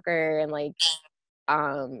TV for soccer and like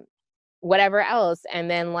whatever else,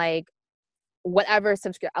 and then like whatever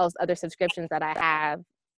other subscriptions that I have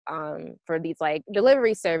for these like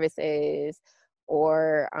delivery services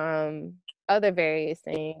or other various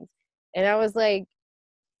things. And I was like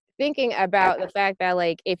thinking about the fact that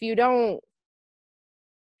like if you don't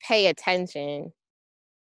pay attention,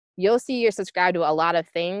 you'll see you're subscribed to a lot of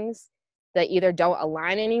things that either don't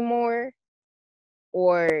align anymore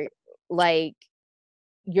or like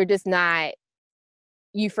you're just not,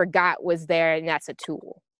 you forgot was there and that's a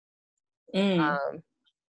tool.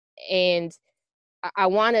 And I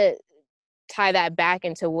want to tie that back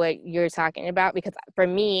into what you're talking about, because for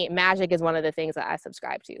me, magic is one of the things that I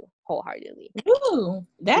subscribe to wholeheartedly. Ooh,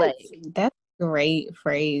 that's a great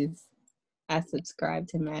phrase. I subscribe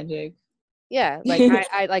to magic. Yeah,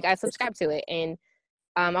 like I subscribe to it. And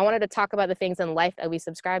I wanted to talk about the things in life that we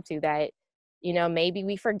subscribe to that, you know, maybe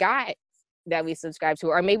we forgot that we subscribe to,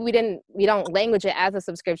 or maybe we don't language it as a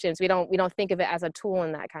subscription. So we don't think of it as a tool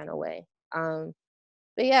in that kind of way. But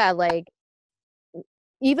yeah, like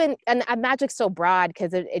even, and magic's so broad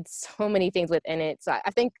because it's so many things within it. So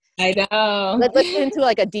I think I know. let's get into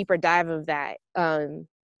like a deeper dive of that.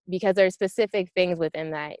 Because there's specific things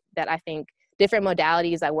within that I think different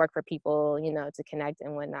modalities that work for people, you know, to connect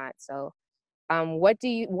and whatnot. So what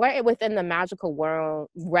within the magical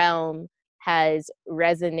realm has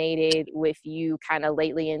resonated with you kind of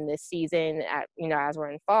lately in this season, you know, as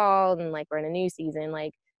we're in fall and like we're in a new season,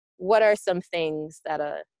 like what are some things that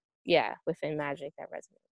within magic that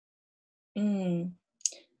resonate?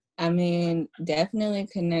 I mean, definitely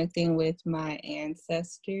connecting with my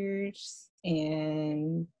ancestors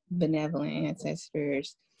and benevolent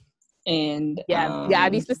ancestors. And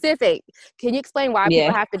be specific. Can you explain why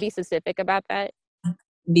people have to be specific about that?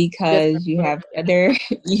 Because you have other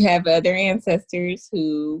ancestors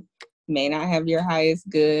who may not have your highest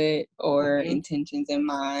good or intentions in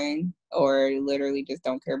mind, or literally just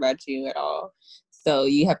don't care about you at all. So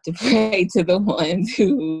you have to pray to the ones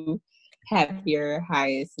who have your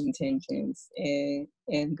highest intentions and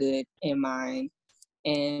good in mind,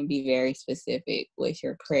 and be very specific with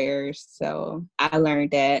your prayers. So I learned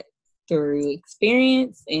that through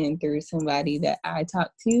experience and through somebody that I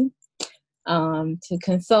talked to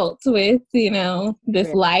consult with, you know,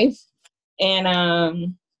 this life.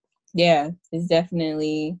 And it's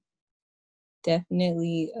definitely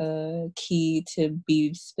key to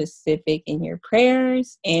be specific in your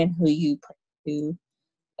prayers and who you pray to.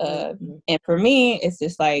 And for me, it's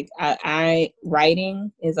just like I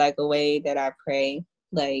writing is like a way that I pray,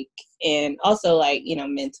 like, and also like, you know,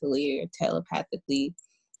 mentally or telepathically,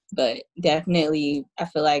 but definitely I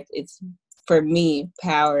feel like it's, for me,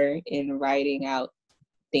 power in writing out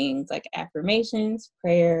things like affirmations,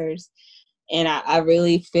 prayers. And I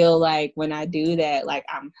really feel like when I do that, like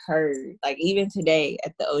I'm heard. Like even today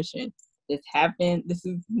at the ocean, this has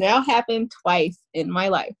now happened twice in my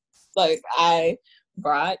life. Like I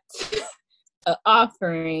brought an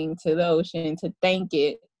offering to the ocean to thank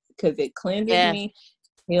it because it cleanses me,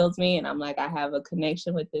 heals me, and I'm like, I have a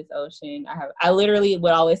connection with this ocean. I literally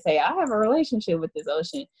would always say I have a relationship with this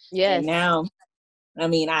ocean. And now, I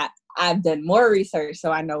mean, I've done more research,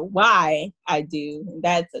 so I know why I do.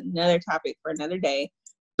 That's another topic for another day.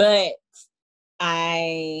 But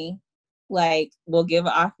I will give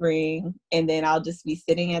an offering, and then I'll just be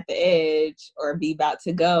sitting at the edge or be about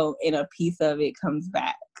to go, and a piece of it comes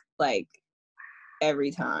back, like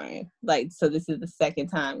every time. Like, so this is the second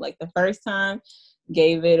time. Like the first time,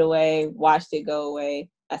 gave it away, watched it go away.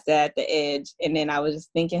 I sat at the edge, and then I was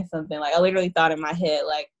just thinking something, like I literally thought in my head,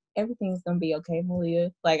 like, everything's gonna be okay,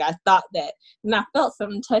 Malia. Like I thought that, and I felt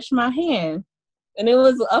something touch my hand, and it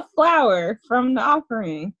was a flower from the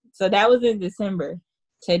offering. So that was in December.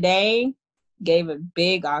 Today, gave a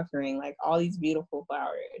big offering, like all these beautiful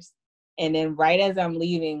flowers. And then right as I'm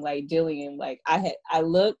leaving, like Jillian, like I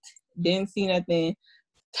looked, didn't see nothing,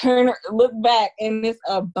 look back, and it's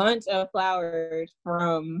a bunch of flowers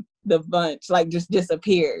from the bunch, like just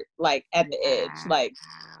disappeared, like at the edge,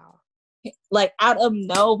 like out of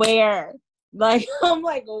nowhere. Like, I'm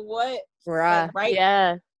like, what? Bruh. Like,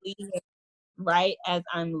 Yeah. Right as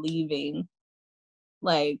I'm leaving.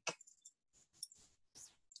 Like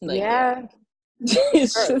Yeah.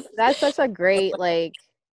 it's just, That's such a great, like,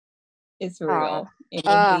 it's oh, real.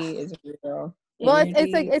 Energy is real. well,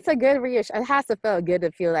 Energy. it's a good reassurance. It has to feel good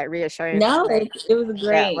to feel that reassurance, No, like it was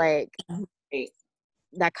that, great. like Great.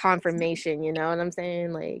 that confirmation. You know what I'm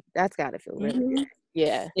saying? Like that's got to feel really good.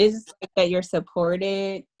 Yeah. It's like that you're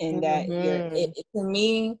supported and that Mm-hmm. to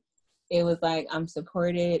me, it was like I'm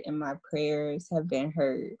supported and my prayers have been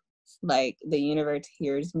heard. Like the universe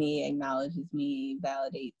hears me, acknowledges me,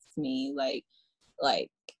 validates me. Like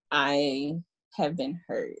I have been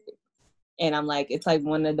heard. And I'm like, it's like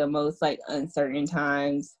one of the most like uncertain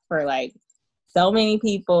times for like so many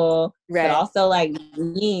people, but Right. also like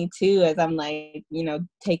me too, as I'm like, you know,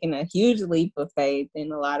 taking a huge leap of faith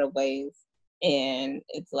in a lot of ways. And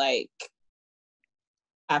it's like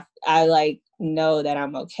I like know that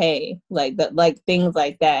I'm okay. Like like things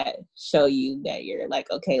like that show you that you're like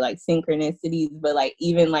okay, like synchronicities, but like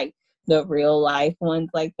even like the real life ones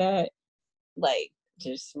like that, like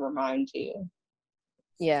just remind you.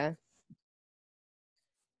 Yeah.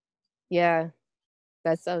 Yeah.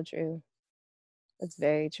 That's so true. That's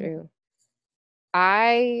very true.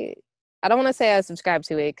 I I don't want to say I subscribe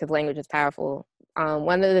to it because language is powerful.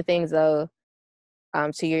 One of the things though,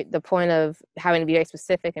 to the point of having to be very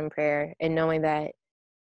specific in prayer and knowing that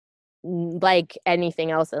like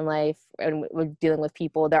anything else in life and we're dealing with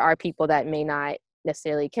people, there are people that may not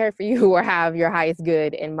necessarily care for you or have your highest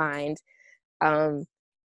good in mind. um,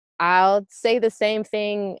 I'll say the same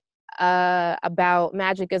thing about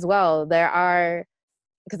magic as well. There are,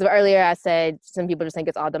 because earlier I said some people just think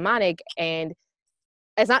it's all demonic, and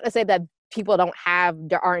it's not to say that people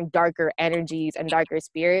there aren't darker energies and darker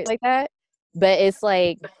spirits like that, but it's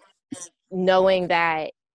like knowing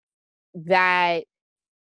that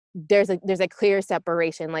there's a clear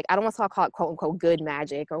separation. Like I don't want to call it quote unquote good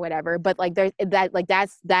magic or whatever, but like there's that, like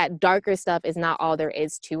that darker stuff is not all there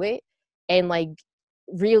is to it. And like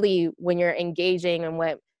really when you're engaging in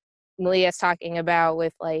what Malia's talking about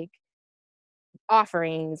with like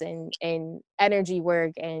offerings and energy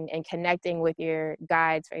work and connecting with your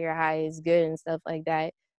guides for your highest good and stuff like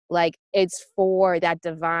that, like it's for that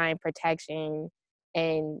divine protection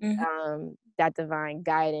and Mm-hmm. that divine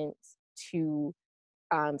guidance to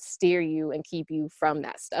steer you and keep you from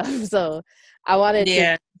that stuff. So I wanted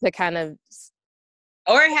to kind of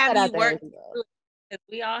or put have that you out there work as well. through it.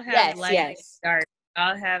 We all have Yes, light and yes. dark. We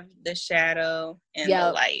all have the shadow and the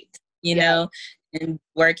Yep. light, you Yep. know, and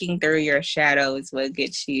working through your shadow is what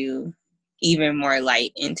gets you even more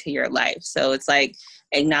light into your life. So it's like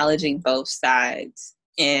acknowledging both sides.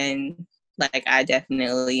 And like I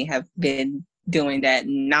definitely have been doing that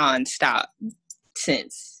nonstop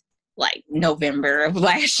since like November of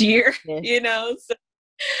last year, Yeah. you know? So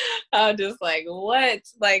I'm just like, what?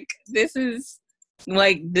 Like, this is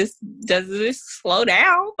like this. Does this slow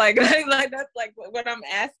down? Like that's like what I'm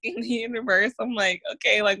asking the universe. I'm like,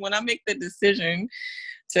 okay, like when I make the decision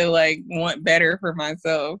to like want better for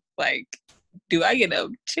myself, like, do I get a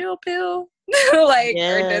chill pill? Like,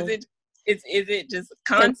 or Yeah. does it? Is it just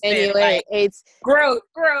constant Continuing. like It's growth?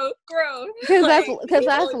 because Like,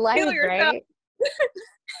 that's kill life, yourself. right?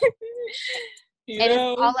 You And it's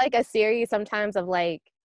all know? like a series sometimes of like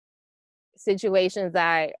situations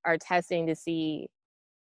that are testing to see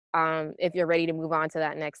if you're ready to move on to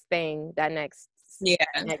that next thing, Yeah.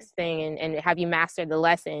 next thing, and have you mastered the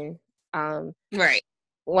lesson. Right.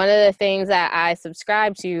 One of the things that I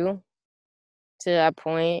subscribe to a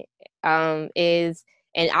point is,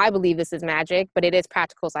 and I believe this is magic, but it is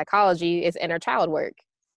practical psychology, is inner child work.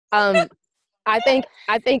 um I think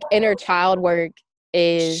inner child work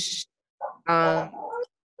is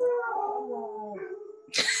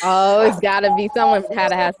oh, it's gotta be someone had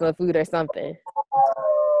to have some food or something.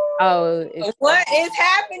 Oh, it's What is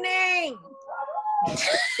happening?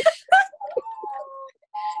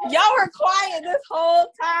 Y'all were quiet this whole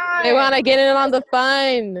time. they want to get in on the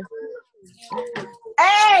fun.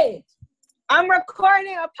 Hey, I'm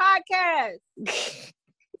recording a podcast.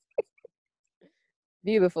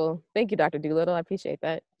 Beautiful. Thank you, Dr. Doolittle. I appreciate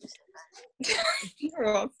that. You're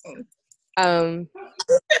welcome.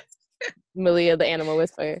 Malia, the animal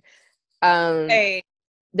whisperer. Hey,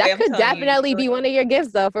 that I'm could telling definitely you, be one of your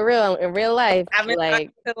gifts, though, for real, in real life. I've been Like,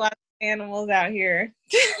 talking to a lot of animals out here.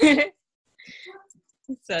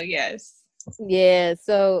 So yes. yeah.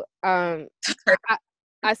 So, I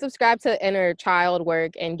subscribe to inner child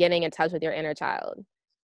work and getting in touch with your inner child,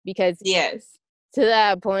 because Yes. to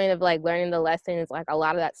that point of like learning the lessons, like a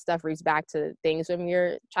lot of that stuff roots back to things from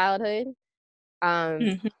your childhood.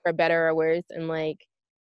 for better or worse. And like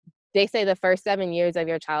they say the first 7 years of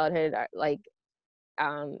your childhood are like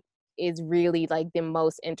is really like the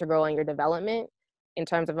most integral in your development in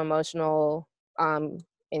terms of emotional and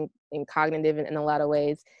cognitive in a lot of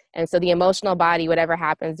ways. And so the emotional body, whatever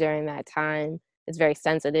happens during that time, is very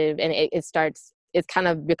sensitive, and it kind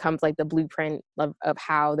of becomes like the blueprint of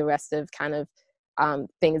how the rest of kind of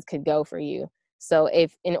things could go for you. So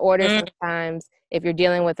if in order sometimes if you're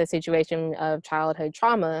dealing with a situation of childhood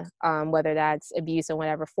trauma, whether that's abuse in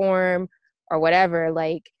whatever form or whatever,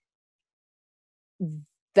 like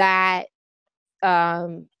that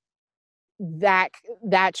um that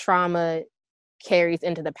trauma carries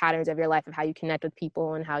into the patterns of your life of how you connect with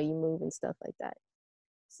people and how you move and stuff like that.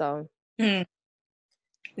 So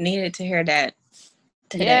needed to hear that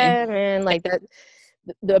today. Yeah, man, like that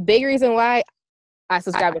the big reason why I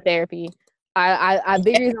subscribe to therapy. I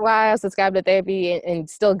big reason why I subscribe to therapy and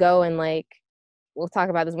still go, and like we'll talk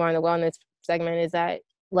about this more in the wellness segment, is that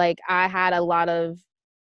like I had a lot of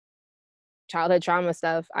childhood trauma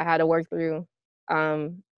stuff I had to work through.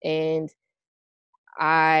 And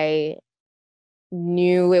I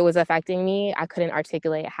knew it was affecting me. I couldn't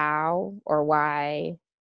articulate how or why,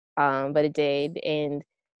 but it did. And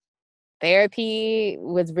therapy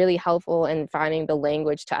was really helpful in finding the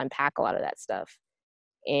language to unpack a lot of that stuff.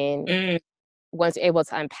 And once able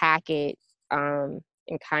to unpack it, and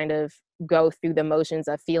kind of go through the motions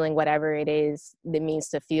of feeling whatever it is that means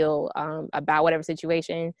to feel about whatever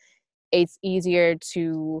situation, it's easier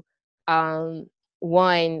to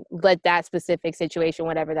one, let that specific situation,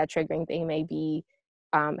 whatever that triggering thing may be,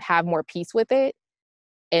 have more peace with it.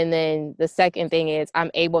 And then the second thing is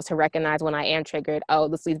I'm able to recognize when I am triggered, oh,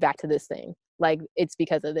 this leads back to this thing. Like it's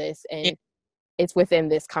because of this. And it's within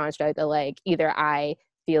this construct of like either I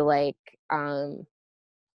feel like I'm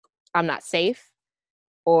not safe,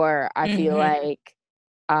 or I feel like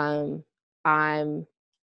I'm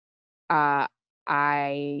uh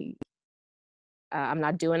I I'm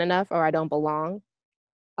not doing enough, or I don't belong,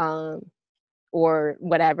 or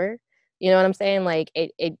whatever. You know what I'm saying? Like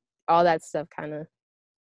it all that stuff kind of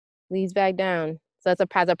leads back down. So that's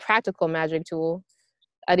as a practical magic tool.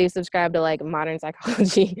 I do subscribe to like modern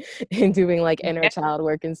psychology and doing like inner child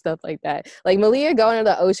work and stuff like that. Like Malia going to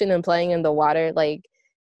the ocean and playing in the water, like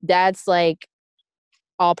that's like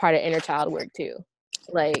all part of inner child work too.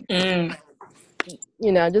 Like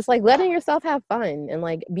you know, just like letting yourself have fun and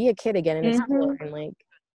like be a kid again and explore and like,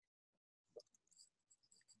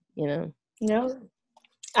 you know. No,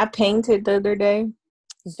 I painted the other day.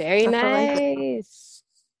 Very nice.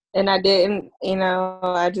 And I didn't,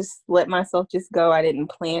 I just let myself just go. I didn't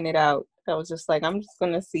plan it out. I was just like, I'm just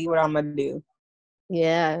going to see what I'm going to do.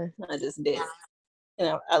 Yeah. I just did.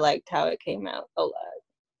 I liked how it came out a lot.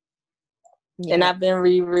 Yeah. And I've been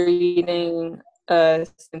rereading,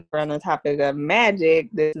 since we're on the topic of magic,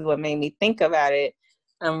 this is what made me think about it.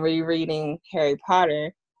 I'm rereading Harry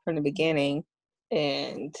Potter from the beginning.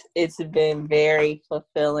 And it's been very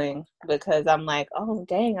fulfilling because I'm like, oh,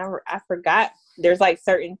 dang, I forgot. There's like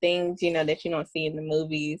certain things, that you don't see in the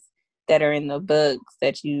movies that are in the books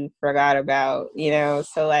that you forgot about,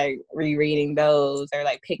 so like rereading those or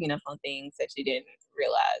like picking up on things that you didn't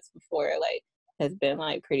realize before, like has been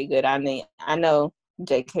like pretty good. I mean, I know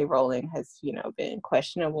J.K. Rowling has, been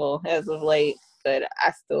questionable as of late, but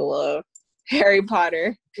I still love Harry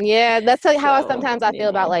Potter. Yeah, that's like how sometimes I feel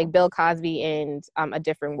about like Bill Cosby and A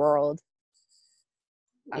Different World.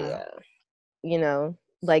 Yeah.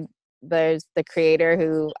 Like there's the creator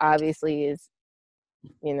who obviously is,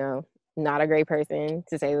 not a great person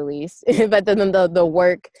to say the least. But then the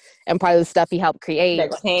work and part of the stuff he helped create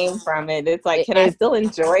that came from it. It's like, I still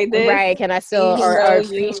enjoy this? Right. Can I still or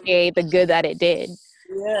appreciate the good that it did?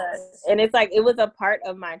 Yeah. And it's like, it was a part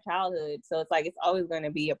of my childhood. So it's like, it's always going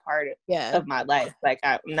to be a part of my life. Like,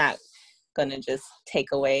 I'm not going to just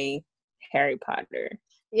take away Harry Potter.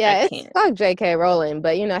 Yeah, it's fuck J.K. Rowling.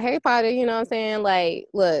 But, Harry Potter, you know what I'm saying? Like,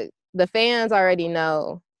 look, the fans already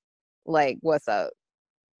know, like, what's up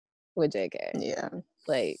with J.K. Yeah.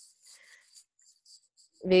 Like,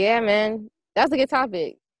 but yeah, man, that's a good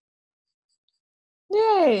topic.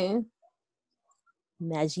 Yay.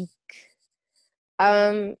 Magic.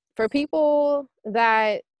 For people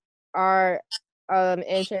that are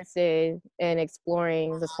interested in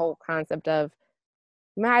exploring this whole concept of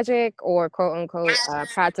magic or quote unquote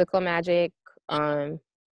practical magic, or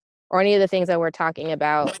any of the things that we're talking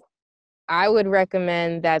about, I would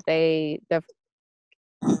recommend that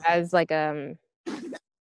as like a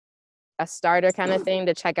starter kind of thing,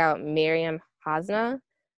 to check out Miriam Hasna.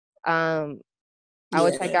 I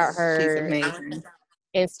would check out her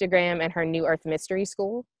Instagram and her New Earth Mystery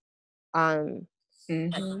School. Um,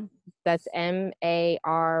 Mm-hmm. that's MaryamHasnaa.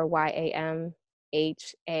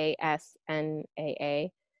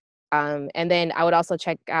 And then I would also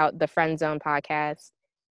check out the Friend Zone podcast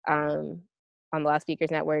um, on the Last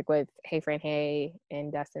Speakers Network with Hey Fran Hey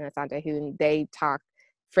and Dustin Asante, who they talk.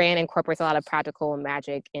 Fran incorporates a lot of practical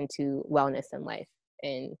magic into wellness in life.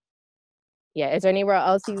 And yeah, is there anywhere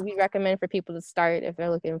else you recommend for people to start if they're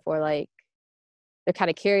looking for like, they're kind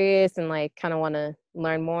of curious and like kind of want to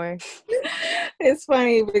learn more? It's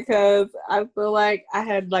funny because I feel like I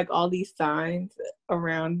had like all these signs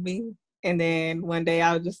around me, and then one day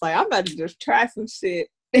I was just like, I'm about to just try some shit.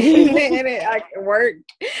 And then it like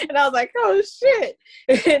worked, and I was like, oh shit.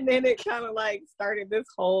 And then it kind of like started this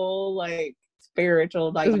whole like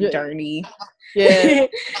spiritual like journey. Yeah.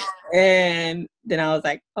 And then I was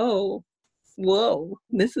like, oh, whoa,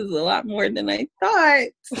 this is a lot more than I thought.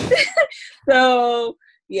 So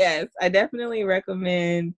yes, I definitely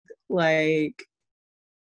recommend, like,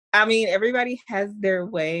 I mean, everybody has their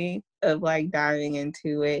way of like diving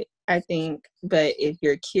into it, I think. But if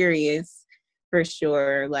you're curious, for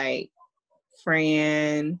sure, like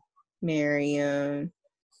Fran, Miriam,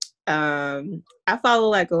 I follow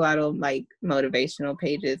like a lot of like motivational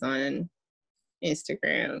pages on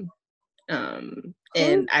Instagram. And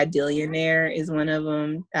Idillionaire is one of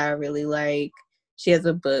them that I really like. She has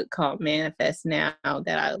a book called Manifest Now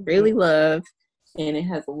that I really love, and it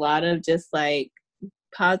has a lot of just like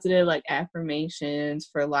positive like affirmations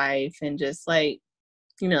for life, and just like,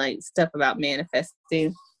 you know, like stuff about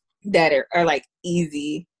manifesting that are like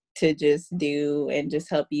easy to just do and just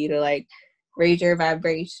help you to like raise your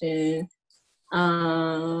vibration.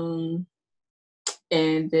 And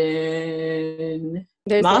then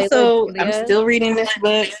There's I'm still reading this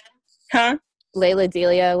book. Huh? Layla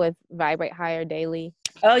Delia with Vibrate Higher Daily.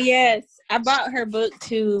 Oh yes, I bought her book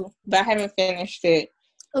too, but I haven't finished it.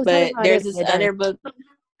 But there's this other book.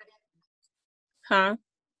 Huh?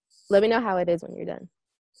 Let me know how it is when you're done.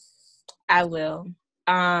 I will.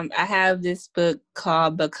 I have this book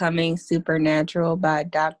called Becoming Supernatural by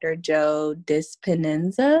Dr. Joe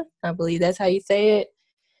Dispenza. I believe that's how you say it.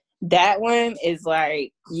 That one is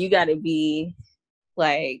like, you got to be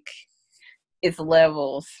like, it's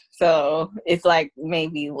levels. So it's like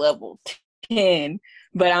maybe level 10,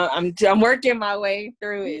 but I'm working my way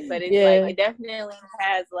through it. But it's like, it definitely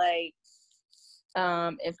has like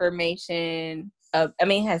information of, I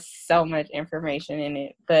mean, it has so much information in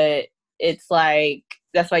it, but it's like,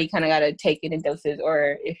 that's why you kind of got to take it in doses,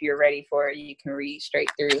 or if you're ready for it, you can read straight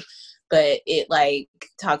through. But it like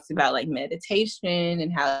talks about like meditation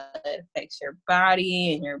and how it affects your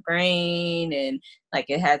body and your brain, and like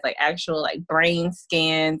it has like actual like brain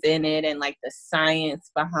scans in it, and like the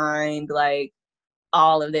science behind like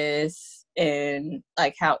all of this, and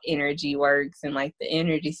like how energy works, and like the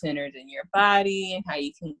energy centers in your body and how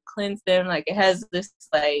you can cleanse them. Like it has this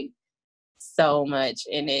like so much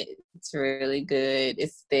in it. It's really good.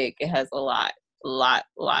 It's thick. It has a lot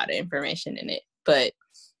of information in it. But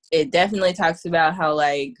it definitely talks about how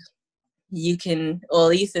like you can, well, at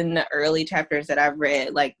least in the early chapters that I've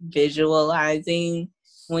read, like visualizing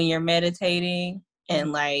when you're meditating,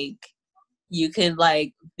 and like you could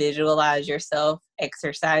like visualize yourself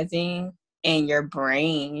exercising, and your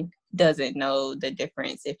brain doesn't know the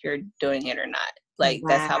difference if you're doing it or not. Like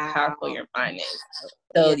that's how powerful your mind is.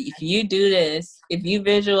 So if you do this, if you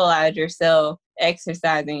visualize yourself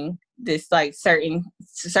exercising this like certain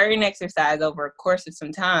exercise over a course of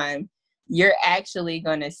some time, you're actually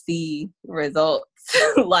going to see results.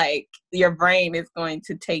 Like your brain is going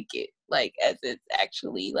to take it like as it's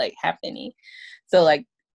actually like happening. So like,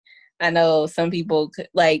 I know some people could,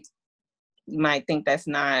 like, might think that's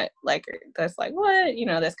not like, that's like, what, you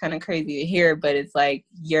know, that's kind of crazy to hear, but it's like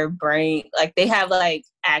your brain, like they have like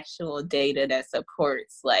actual data that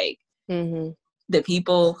supports like the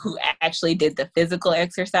people who actually did the physical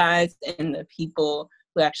exercise and the people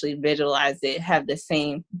who actually visualized it have the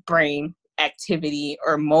same brain activity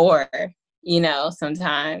or more, you know,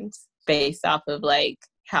 sometimes based off of like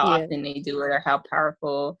how often they do it or how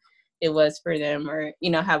powerful it was for them, or, you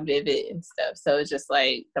know, how vivid and stuff. So it's just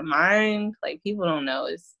like the mind, like people don't know,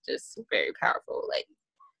 is just very powerful, like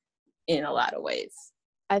in a lot of ways.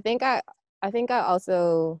 I think I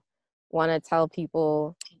also want to tell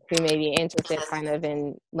people who may be interested kind of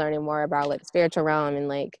in learning more about like spiritual realm and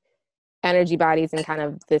like energy bodies and kind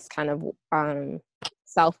of this kind of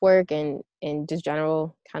self work and just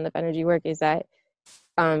general kind of energy work, is that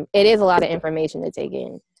it is a lot of information to take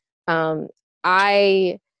in.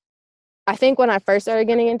 I think when I first started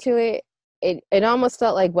getting into it, it almost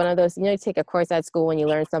felt like one of those, you know, you take a course at school and you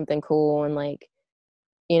learn something cool and like,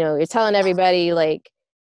 you know, you're telling everybody like,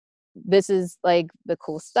 this is like the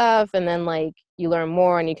cool stuff, and then like you learn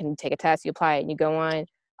more and you can take a test, you apply it, and you go on.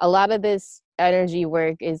 A lot of this energy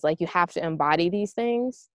work is like you have to embody these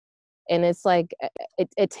things, and it's like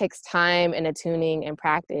it takes time and attuning and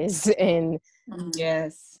practice and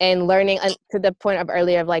yes, and learning. To the point of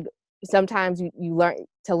earlier of like sometimes you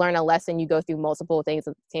learn a lesson, you go through multiple things,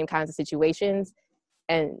 the same kinds of situations,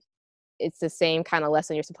 and it's the same kind of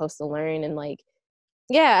lesson you're supposed to learn. And like,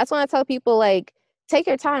 yeah, that's when I tell people like take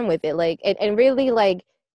your time with it, like and really like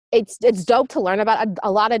it's dope to learn about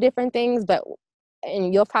a lot of different things, but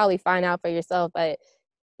and you'll probably find out for yourself, but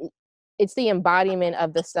it's the embodiment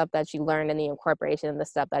of the stuff that you learn and the incorporation of the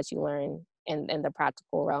stuff that you learn in the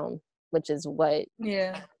practical realm, which is what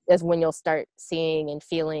is when you'll start seeing and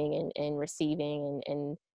feeling and receiving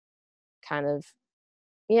and kind of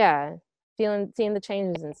seeing the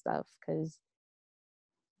changes and stuff. Because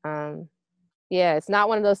it's not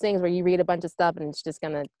one of those things where you read a bunch of stuff and it's just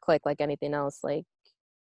gonna click like anything else. Like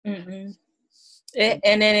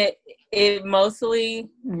and then it mostly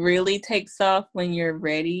really takes off when you're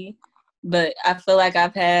ready. But I feel like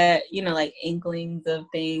I've had, like inklings of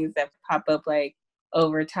things that pop up like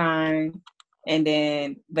over time. And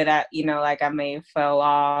then, but I, like I may have fell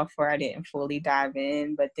off or I didn't fully dive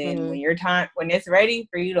in. But then when it's ready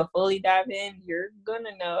for you to fully dive in, you're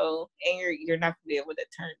gonna know, and you're not gonna be able to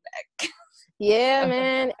turn back. Yeah,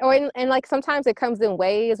 man. And like sometimes it comes in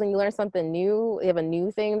waves when you learn something new. You have a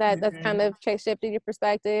new thing that's kind of shifted your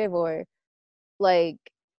perspective, or like,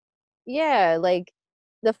 like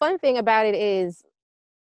the fun thing about it is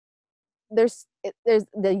there's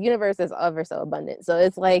the universe is ever so abundant. So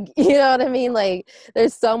it's like, you know what I mean? Like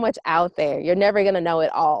there's so much out there. You're never gonna know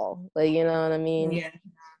it all. Like, you know what I mean? Yeah.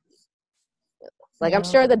 Like I'm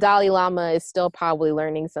sure the Dalai Lama is still probably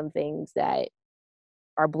learning some things that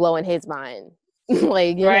are blowing his mind.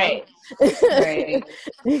 Like, you right. know? Right.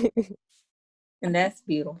 And that's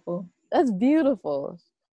beautiful. That's beautiful.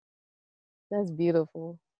 That's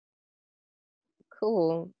beautiful.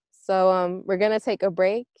 Cool. So we're gonna take a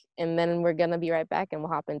break and then we're gonna be right back and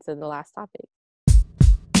we'll hop into the last topic.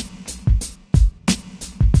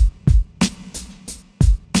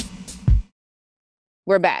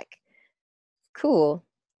 We're back. Cool.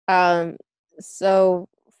 So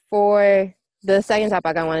for the second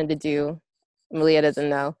topic I wanted to do, Malia doesn't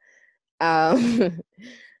know,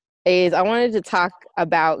 is I wanted to talk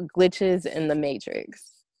about glitches in the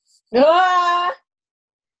Matrix. Ah!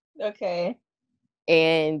 Okay.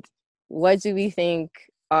 And what do we think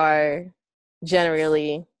are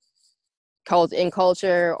generally in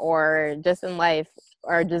culture or just in life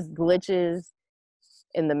are just glitches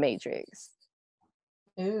in the Matrix?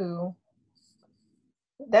 Ooh.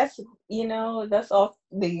 That's off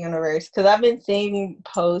the universe, because I've been seeing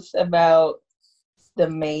posts about the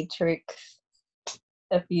Matrix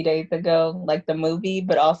a few days ago, like the movie,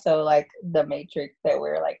 but also like the Matrix that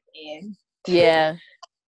we're like in. Yeah.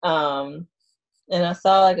 And I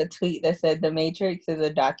saw like a tweet that said the Matrix is a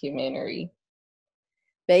documentary.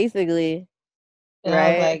 Basically. And right?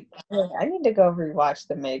 I was like, I need to go rewatch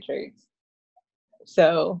the Matrix.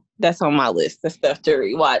 So that's on my list of stuff to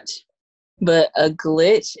rewatch. But a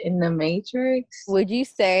glitch in the Matrix? Would you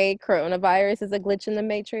say coronavirus is a glitch in the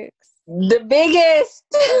Matrix? The biggest!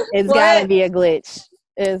 It's gotta be a glitch.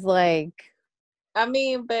 It's like... I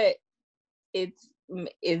mean, but is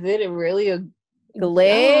it really a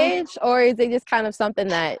glitch? Or is it just kind of something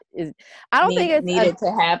that is... I don't think it's... needed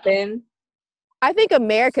to happen? I think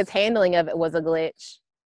America's handling of it was a glitch.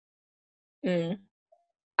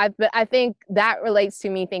 I think that relates to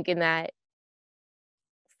me thinking that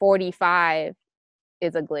 45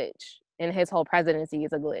 is a glitch and his whole presidency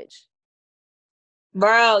is a glitch.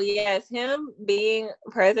 Bro, yes, him being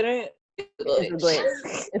president is a glitch.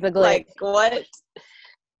 It's a glitch. Like, what?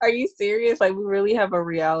 Are you serious? Like, we really have a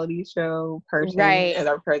reality show person as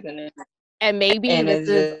our president. And maybe this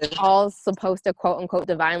is all supposed to quote unquote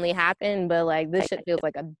divinely happen, but like this shit feels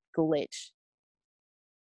like a glitch.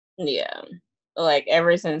 Yeah. Like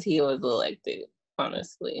ever since he was elected,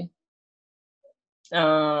 honestly.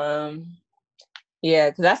 Yeah,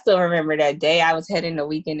 because I still remember that day. I was heading to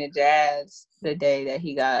Weekend of Jazz the day that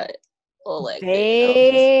he got elected.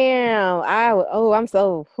 Damn. I'm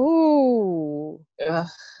so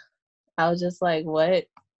I was just like, what?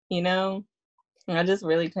 I just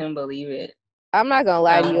really couldn't believe it. I'm not gonna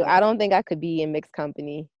lie to you. I don't think I could be in mixed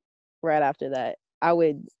company right after that. I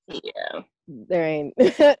would. Yeah. There ain't.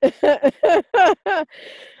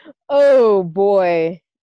 Oh boy.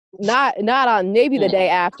 Not on maybe the day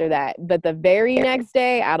after that, but the very next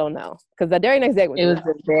day, I don't know. Because the very next day was rough.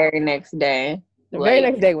 The very next day. The very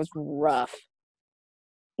next day was rough.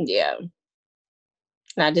 Yeah.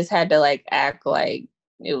 And I just had to like act like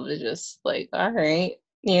it was just like, all right,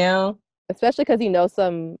 you know? Especially because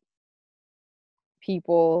some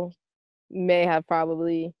people may have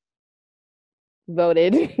probably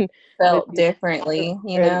voted with Felt you, differently,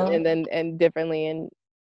 you know? and differently, and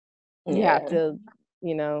you have Yeah. to,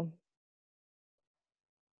 you know,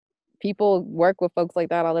 people work with folks like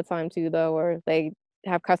that all the time too, though, or they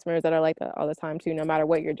have customers that are like that all the time too, no matter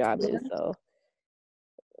what your job is. So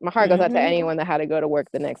my heart goes out to Mm-hmm. anyone that had to go to work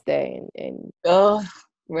the next day and Oh,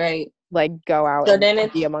 right. like go out So and then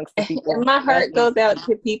be amongst the and people. my That's heart goes out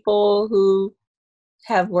to people who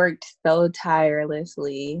have worked so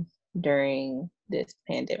tirelessly during this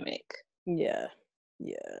pandemic. yeah,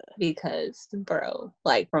 yeah, Because, bro,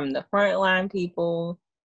 like from the frontline people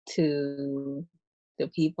to the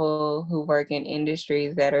people who work in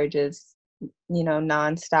industries that are just, you know,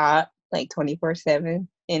 nonstop, like 24/7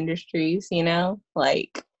 industries, you know,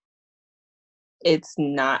 like it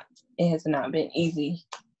has not been easy.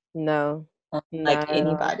 no, Like not at all.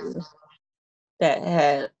 anybody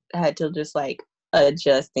that had to just like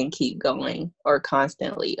adjust and keep going, or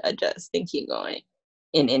constantly adjust and keep going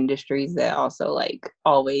in industries that also like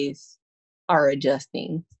always are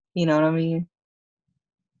adjusting. You know what I mean?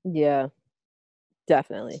 Yeah,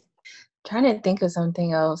 definitely. Trying to think of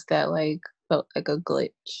something else that like felt like a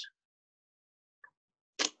glitch.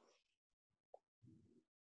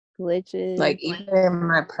 Glitches. Like even in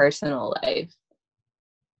my personal life.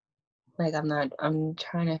 Like I'm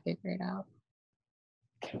trying to figure it out.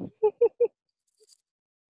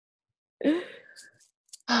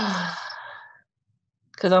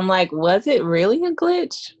 Cause I'm like, was it really a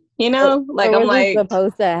glitch? You know? Like Or I'm was it like,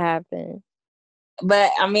 supposed to happen?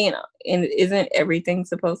 but I mean, and isn't everything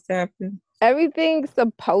supposed to happen? Everything's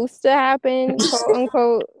supposed to happen, quote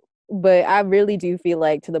unquote, but I really do feel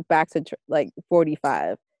like to the back to like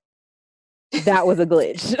 45, that was a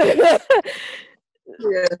glitch.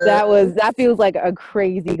 Yeah. That feels like a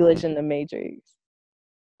crazy glitch in the Matrix.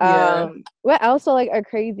 Yeah. What else? Like a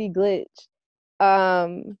crazy glitch?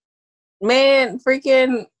 Um, Man,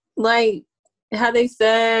 freaking like how they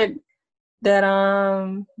said that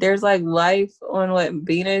there's like life on what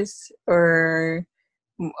Venus, or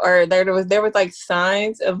there was like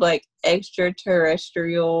signs of like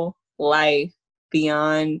extraterrestrial life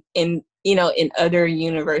beyond in, you know, in other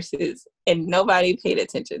universes, and nobody paid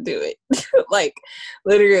attention to it. Like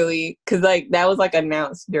literally, because like that was like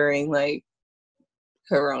announced during like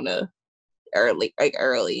Corona early, and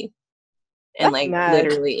that's like mad.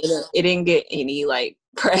 literally it didn't get any like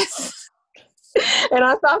press. And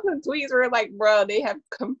I saw some tweets where like, bro, they have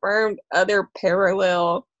confirmed other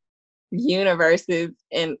parallel universes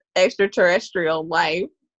and extraterrestrial life,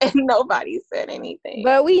 and nobody said anything.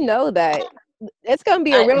 But we know that it's gonna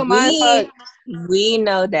be a real mind fuck. We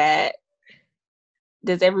know that.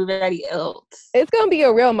 Does everybody else? It's gonna be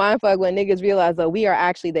a real mind fuck when niggas realize that we are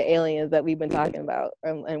actually the aliens that we've been talking about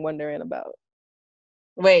and wondering about.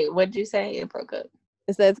 Wait, what'd you say? It broke up.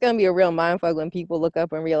 It's gonna be a real mind fuck when people look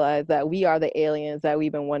up and realize that we are the aliens that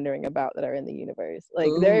we've been wondering about that are in the universe. Like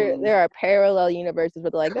Ooh. there are parallel universes where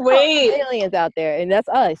they're like, Wait, aliens out there, and that's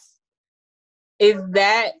us. is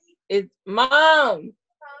mom?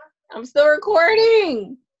 I'm still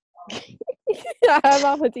recording. I'm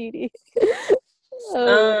off of TD.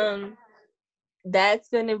 That's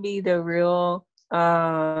gonna be the real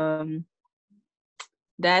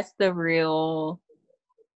that's the real,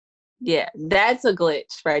 yeah, that's a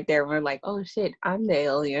glitch right there. We're like, oh shit, I'm the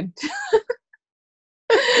alien.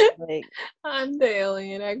 Like, I'm the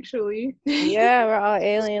alien, actually. yeah, we're all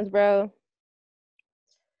aliens, bro.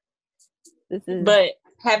 This is But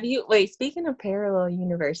have you, wait, speaking of parallel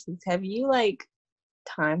universes, have you like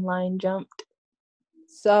timeline jumped?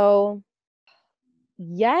 so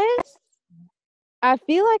yes. I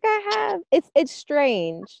feel like I have. It's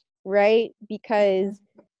strange, right? Because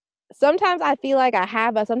sometimes I feel like I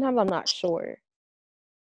have, but sometimes I'm not sure.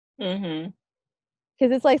 Mm-hmm.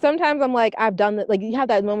 Because it's like sometimes I'm like I've done that. Like you have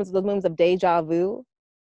those moments of deja vu,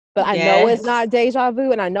 but I know it's Yes. not deja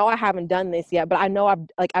vu, and I know I haven't done this yet. But I know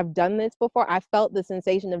I've done this before. I felt the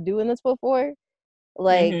sensation of doing this before.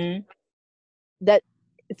 Like Mm-hmm. that.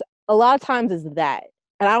 It's a lot of times is that,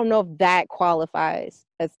 and I don't know if that qualifies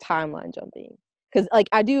as timeline jumping. Because like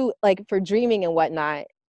I do like for dreaming and whatnot,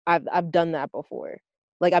 I've done that before.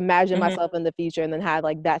 Like imagine Mm-hmm. myself in the future and then had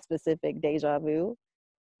like that specific deja vu.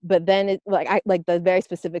 But then it like I like the very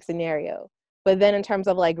specific scenario. But then in terms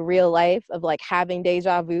of like real life of like having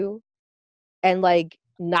deja vu and like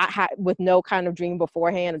not with no kind of dream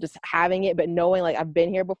beforehand or just having it, but knowing like I've been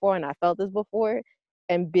here before and I felt this before,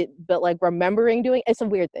 and but like remembering doing it's a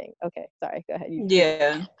weird thing. Okay, sorry, go ahead.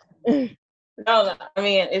 Yeah. No, I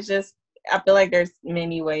mean, it's just, I feel like there's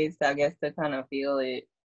many ways, I guess, to kind of feel it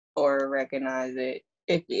or recognize it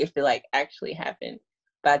if it like actually happened.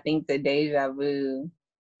 But I think the deja vu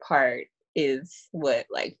part is what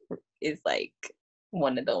like is like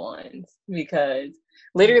one of the ones, because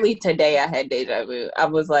literally today I had deja vu. I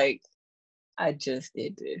was like, I just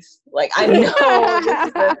did this. Like, I know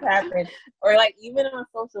this just happened. Or like even on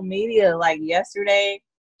social media, like yesterday,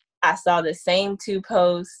 I saw the same two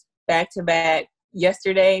posts back to back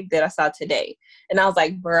yesterday that I saw today. And I was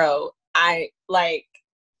like, bro, I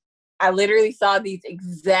literally saw these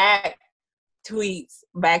exact tweets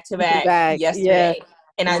back to back yesterday. Yeah.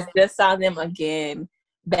 And I just saw them again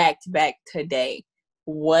back to back today.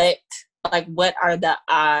 What are the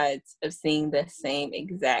odds of seeing the same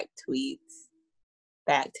exact tweets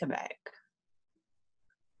back to back?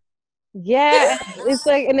 Yeah, it's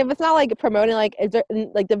like, and if it's not like promoting like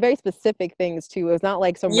like the very specific things too, it's not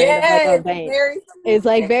like some random like event. It's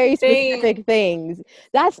like very specific things.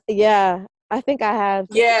 That's I think I have.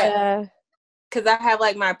 Yeah. Because I have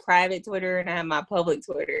like my private Twitter and I have my public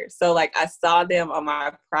Twitter. So like I saw them on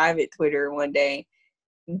my private Twitter one day,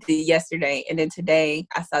 yesterday, and then today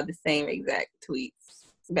I saw the same exact tweets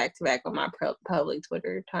back to back on my public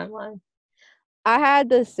Twitter timeline. I had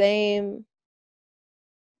the same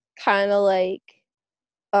kind of like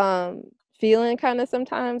feeling kind of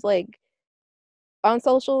sometimes, like on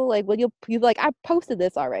social, like when you like, I posted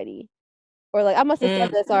this already, or like I must have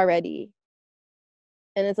said this already,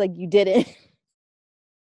 and it's like you didn't.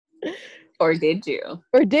 Or did you?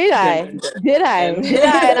 Or did I? Did I?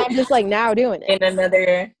 And I'm just like now doing it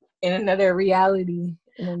in another reality,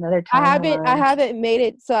 in another timeline. I haven't made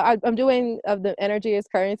it. So I'm doing the Energy is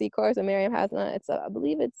Currency course, and Miriam has not. It's I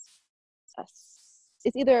believe it's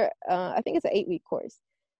either I think it's an 8-week course,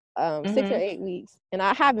 6 or 8 weeks, and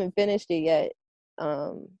I haven't finished it yet.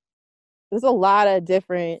 There's a lot of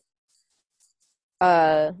different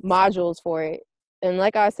modules for it, and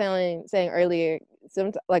like I was saying earlier,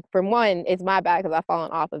 like for one, it's my bad because I've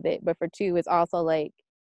fallen off of it, but for two, it's also like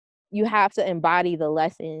you have to embody the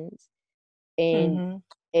lessons, and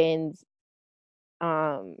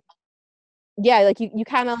like you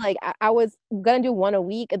kind of like, I was gonna do one a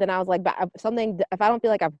week, and then I was like, but something, if I don't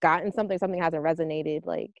feel like I've gotten something hasn't resonated,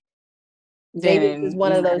 like maybe it's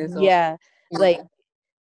one of those like.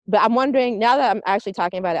 But I'm wondering, now that I'm actually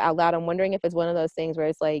talking about it out loud, I'm wondering if it's one of those things where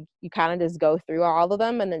it's like you kind of just go through all of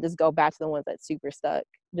them and then just go back to the ones that super stuck,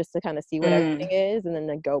 just to kind of see what everything is, and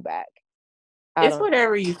then go back. It's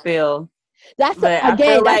whatever you feel. That's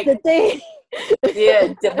the thing.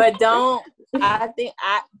 Yeah, but don't. I think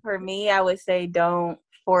for me, I would say don't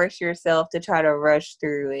force yourself to try to rush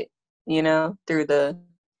through it. You know, through the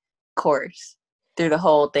course, through the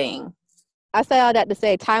whole thing. I say all that to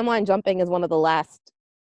say timeline jumping is one of the last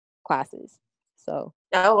classes. So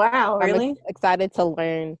oh wow, really? I'm excited to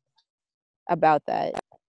learn about that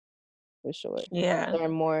for sure. Yeah,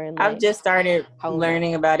 learn more. And I've just started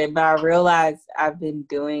learning about it, but I realized I've been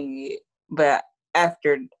doing it, but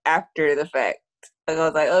after the fact, like I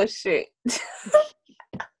was like, oh shit,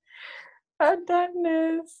 I've done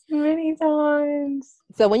this many times.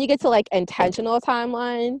 So when you get to like intentional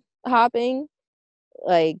timeline hopping,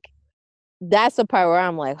 like that's the part where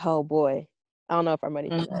I'm like, oh boy, I don't know if I'm ready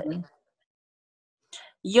for that.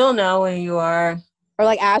 You'll know when you are. Or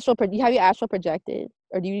like have you astral projected?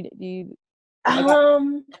 Or do you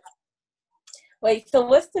wait, so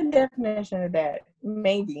what's the definition of that?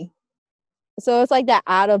 Maybe. So it's like that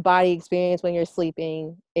out of body experience when you're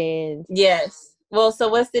sleeping. And yes. Well, so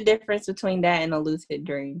what's the difference between that and a lucid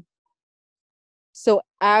dream? So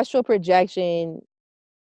astral projection,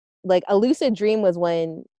 like a lucid dream was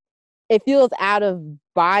when it feels out of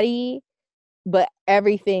body, but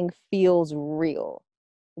everything feels real.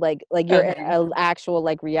 Like you're in an actual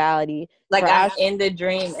like reality. Like I'm in the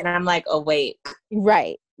dream and I'm like awake.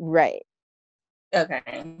 Right.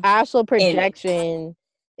 Okay. Astral projection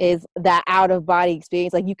is that out of body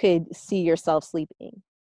experience. Like you could see yourself sleeping.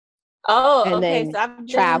 Oh, and okay. So I've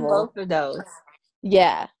done both of those.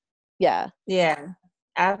 Yeah.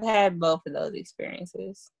 I've had both of those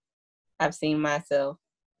experiences. I've seen myself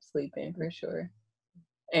sleeping for sure.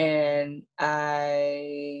 And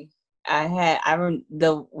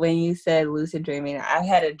when you said lucid dreaming, I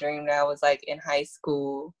had a dream that I was like in high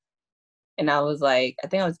school, and I was like, I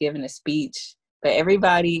think I was giving a speech, but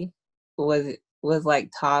everybody was like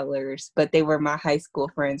toddlers, but they were my high school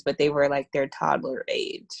friends, but they were like their toddler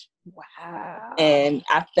age. Wow. And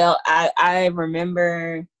I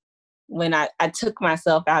remember when I took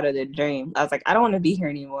myself out of the dream, I was like, I don't want to be here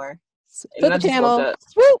anymore. And I just woke up.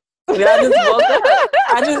 I just woke up.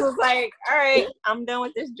 I just was like, like, all right, I'm done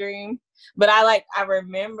with this dream. But I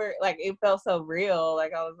remember, like, it felt so real.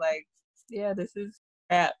 Like, I was like, yeah, this is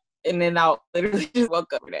crap. And then I literally just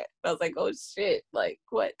woke up with that. I was like, oh shit, like,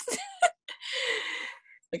 what?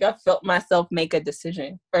 Like, I felt myself make a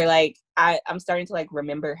decision. Or like, I'm starting to like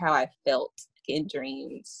remember how I felt in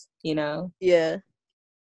dreams, you know? Yeah.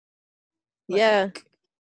 Yeah. Like,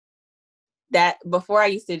 that before I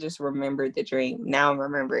used to just remember the dream. Now I'm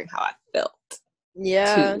remembering how I felt.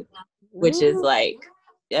 Yeah. Too, which is like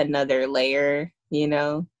another layer, you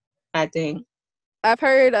know, I think. I've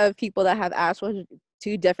heard of people that have astral,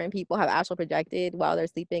 two different people have astral projected while they're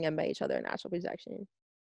sleeping and met each other in astral projection.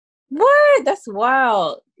 What? That's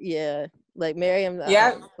wild. Yeah. Like Miriam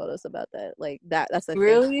told us about that. Like that's a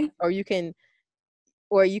really thing.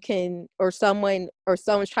 Or someone's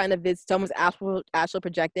trying to visit, someone's astral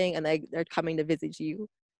projecting and they're coming to visit you.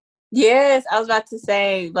 Yes, I was about to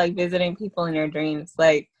say, like, visiting people in your dreams.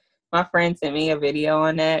 Like, my friend sent me a video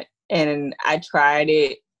on that, and I tried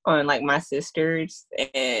it on, like, my sisters,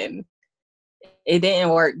 and it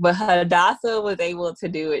didn't work. But Hadassah was able to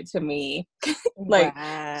do it to me. Like,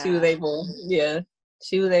 wow. she was able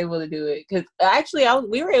to do it. Because, actually,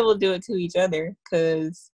 we were able to do it to each other,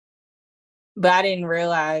 but I didn't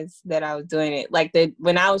realize that I was doing it. Like,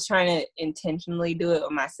 when I was trying to intentionally do it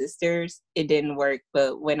with my sisters, it didn't work.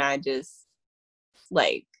 But when I just,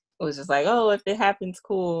 like, was just like, oh, if it happens,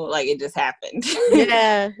 cool. Like, it just happened.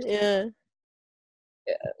 Yeah. Yeah.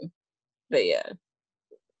 But yeah.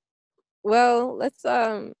 Well, let's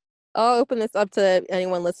I'll open this up to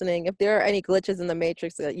anyone listening. If there are any glitches in the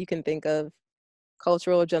Matrix that you can think of,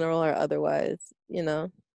 cultural, general, or otherwise,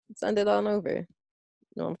 send it on over.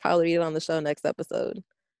 I'll probably read it on the show next episode.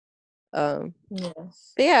 Yes.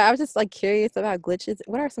 But yeah, I was just like curious about glitches.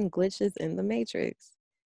 What are some glitches in the Matrix?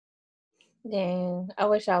 Dang, I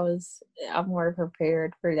wish I'm more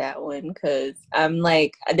prepared for that one, because I'm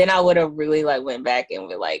like, then I would have really like went back and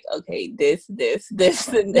was like, okay, this, and this.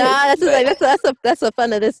 Nah, that's the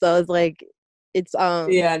fun of this though. It's like it's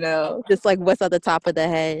yeah, no, just like what's at the top of the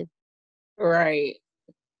head. Right.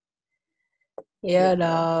 Yeah,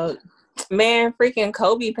 dog. Man, freaking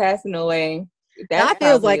Kobe passing away. That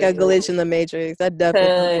feels like a glitch in the Matrix. That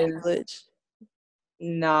definitely feels like a glitch.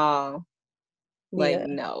 No. Like,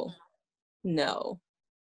 no.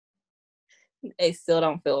 It still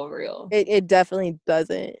don't feel real. It definitely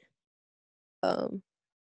doesn't.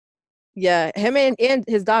 Yeah, him and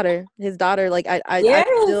his daughter. His daughter, like I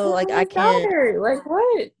still like I can't. Daughter. Like,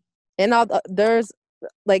 what? And there's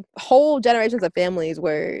like whole generations of families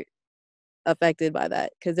were affected by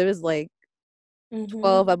that, because there was like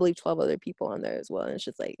 12 other people on there as well, and it's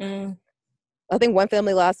just like I think one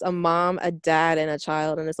family lost a mom, a dad, and a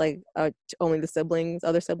child, and it's like only the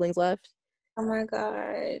other siblings left. Oh my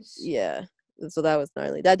gosh. Yeah, so that was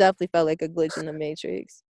gnarly. That definitely felt like a glitch in the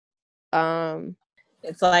Matrix.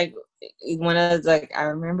 It's like one of those, like, I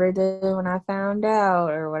remember when I found out,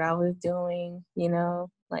 or what I was doing,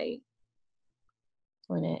 like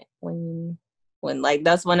when like,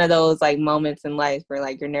 that's one of those like moments in life where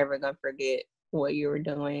like you're never gonna forget what you were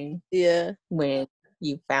doing. Yeah. When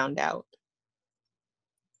you found out.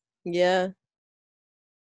 Yeah.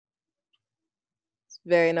 It's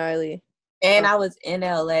very gnarly. And I was in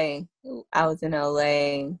LA.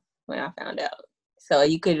 When I found out. So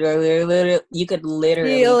you could literally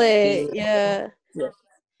feel it. Yeah.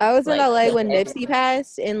 I was in like, LA when Nipsey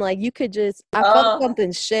passed, and like you could just I felt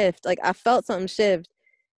something shift. Like I felt something shift.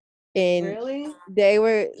 And really? They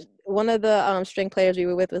were one of the string players we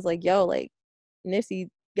were with was like, yo, like Nipsey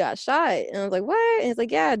got shot. And I was like, what? And it's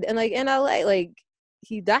like, yeah, and like in LA, like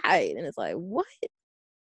he died. And it's like, what?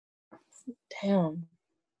 Damn.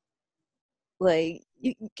 Like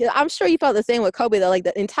I'm sure you felt the same with Kobe though. Like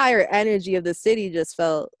the entire energy of the city just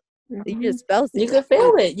felt. You just felt it. You could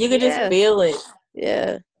feel it. You could just feel it.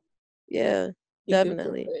 Yeah. Yeah.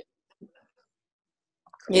 Definitely.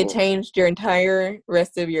 Cool. It changed your entire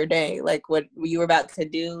rest of your day. Like what you were about to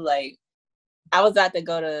do. Like I was about to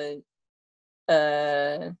go to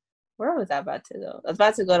where was I about to go? I was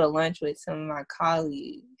about to go to lunch with some of my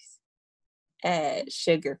colleagues at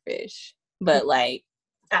Sugarfish. But like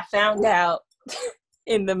I found out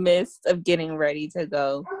in the midst of getting ready to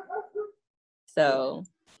go. So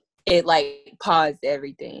it like paused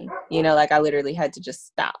everything. Like I literally had to just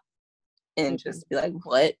stop and just be like,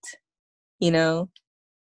 what? Yeah.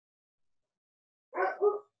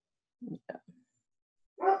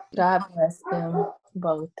 God bless them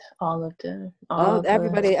both, all of them.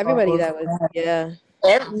 Everybody that was, yeah.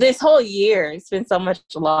 This whole year, it's been so much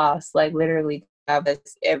loss. Like literally, God bless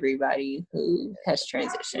everybody who has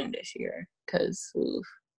transitioned this year. Because,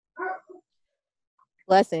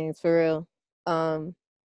 Blessings for real. But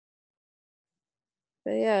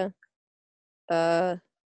yeah, uh,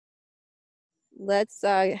 let's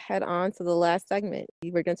head on to the last segment.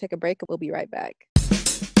 We're gonna take a break and we'll be right back.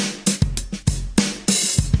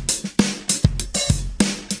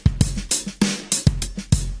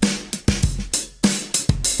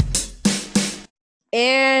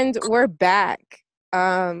 And we're back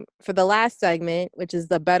for the last segment, which is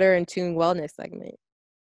the Better in Tune Wellness segment.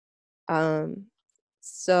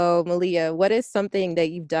 So Malia, what is something that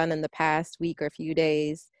you've done in the past week or few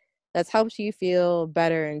days that's helped you feel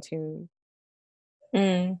better in tune?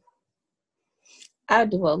 I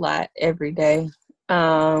do a lot every day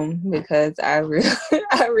because I really,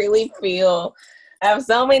 I really feel, I have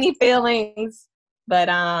so many feelings, but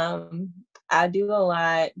I do a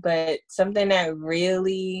lot. But something that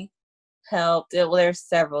really helped, well, there's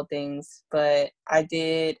several things, but I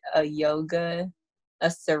did a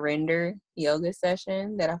surrender yoga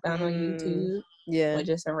session that I found on YouTube. Yeah. With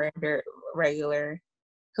just a regular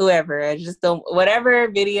whoever. I just don't, whatever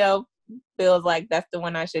video feels like that's the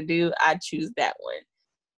one I should do, I choose that one.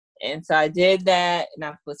 And so I did that, and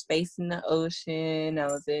I was facing the ocean. I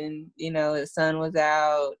was in, the sun was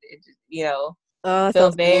out. It just, Oh, it felt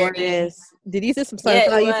sounds very glorious. Did you do some sun yeah,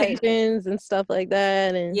 salutations and stuff like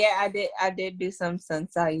that? And yeah, I did do some sun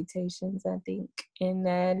salutations, I think, in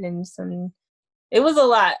that, and some. It was a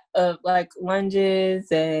lot of like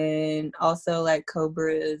lunges and also like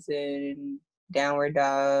cobras and downward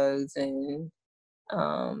dogs and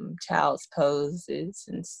child's poses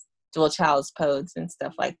and child's pose and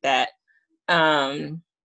stuff like that.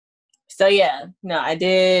 So yeah, no, I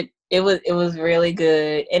did. It was really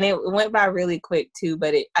good, and it went by really quick too.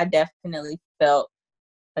 But I definitely felt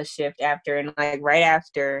a shift after, and like right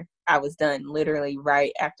after I was done, literally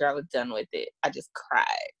right after I was done with it, I just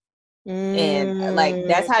cried. And like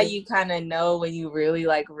that's how you kind of know when you really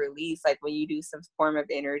like release, like when you do some form of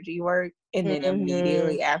energy work, and then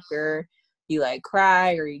immediately after you like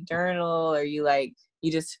cry or you journal or you like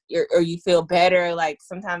or you feel better. Like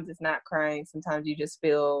sometimes it's not crying, sometimes you just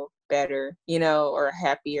feel better, or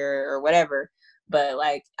happier or whatever. But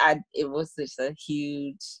like it was just a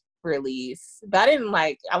huge release. But I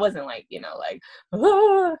wasn't like like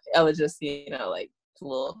I was just like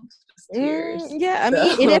little tears. Yeah, I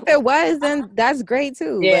mean, and if it was, then that's great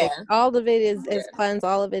too. Yeah. Like all of it is cleanse,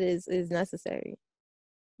 all of it is necessary.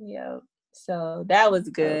 Yeah. So that was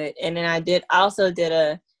good. And then I also did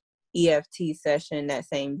a EFT session that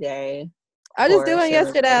same day. I was just doing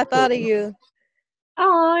yesterday. I thought of you.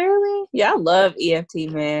 Oh, really? Yeah, I love EFT,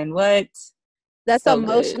 man. What? That's so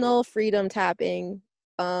emotional freedom tapping.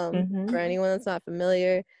 For anyone that's not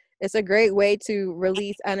familiar, it's a great way to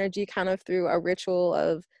release energy kind of through a ritual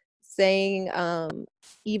of saying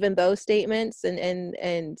even those statements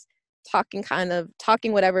and talking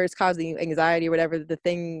whatever is causing you anxiety or whatever the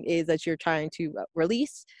thing is that you're trying to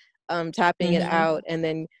release, tapping it out, and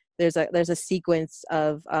then there's a sequence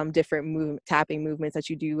of different tapping movements that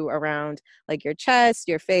you do around like your chest,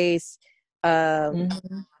 your face. Is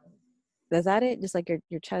that it? Just like your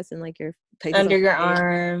chest and like your under your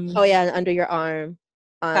arm. Oh yeah, under your arm.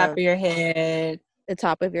 Top of your head. The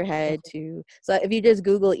top of your head too. So if you just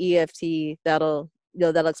Google EFT, that'll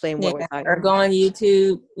explain what we're talking about. Or go on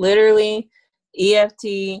YouTube, literally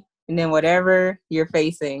EFT, and then whatever you're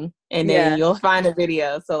facing, and then you'll find a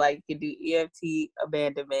video. So like you can do EFT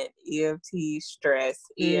abandonment, EFT stress,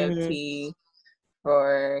 EFT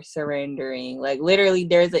for surrendering. Like literally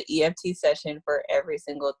there's an EFT session for every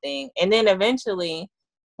single thing. And then eventually,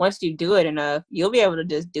 once you do it enough, you'll be able to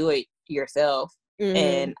just do it yourself.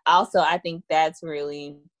 And also I think that's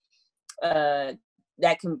really that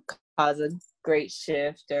can cause a great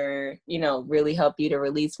shift, or really help you to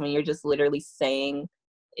release when you're just literally saying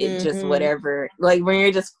it, just whatever, like when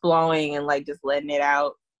you're just flowing and like just letting it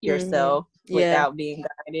out yourself without being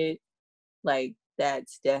guided. Like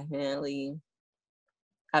that's definitely,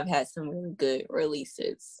 I've had some really good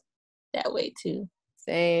releases that way too.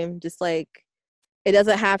 Same. Just like it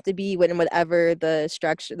doesn't have to be whatever the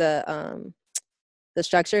structure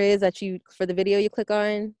is that you for the video you click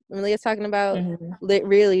on. Amelia's talking about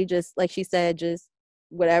really just like she said, just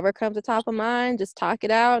whatever comes to top of mind, just talk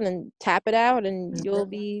it out and tap it out, and you'll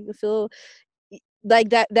feel like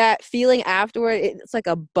that feeling afterward. It's like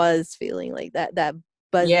a buzz feeling, like that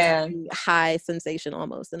buzz high sensation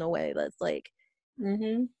almost, in a way that's like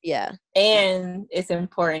yeah. And it's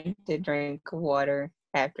important to drink water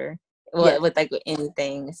after. With like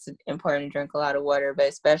anything, it's important to drink a lot of water, but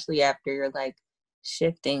especially after you're like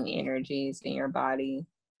shifting energies in your body,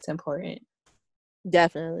 it's important.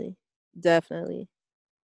 Definitely.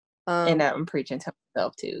 And I'm preaching to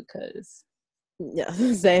myself too, because Yeah,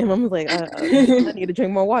 same. I'm like, I need to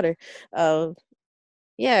drink more water.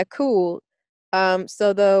 Yeah, cool.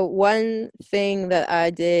 So the one thing that I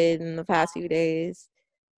did in the past few days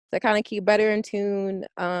to kind of keep better in tune,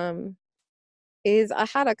 is I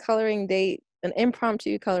had a coloring date, an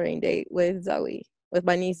impromptu coloring date with Zoe, with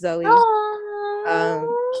my niece Zoe. Um,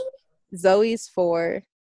 Oh, Zoe's 4,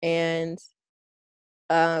 and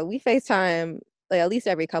we FaceTime like at least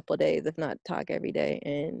every couple of days, if not talk every day.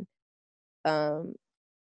 And um,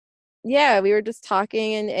 yeah, we were just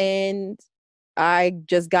talking, and I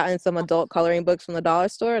just gotten some adult coloring books from the dollar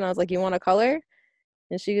store, and I was like, "You want to color?"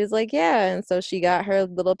 And she was like, "Yeah." And so she got her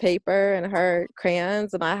little paper and her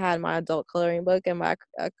crayons, and I had my adult coloring book and my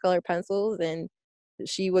color pencils, and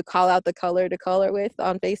she would call out the color to color with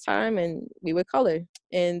on FaceTime, and we would color.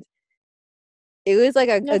 And it was like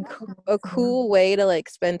a cool way to like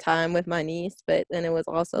spend time with my niece, but then it was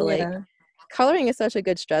also like yeah. coloring is such a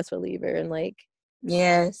good stress reliever, and like,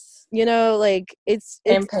 Yes. like it's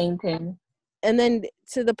And painting. and then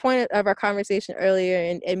to the point of our conversation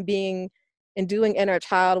earlier, and being and doing inner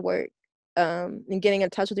child work, and getting in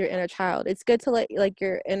touch with your inner child, it's good to like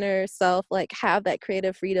your inner self like have that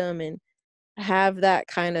creative freedom and have that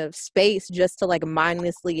kind of space just to like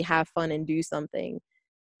mindlessly have fun and do something,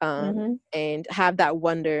 Mm-hmm. and have that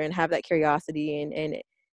wonder and have that curiosity, and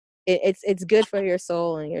it's good for your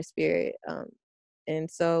soul and your spirit, and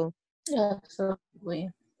so Absolutely.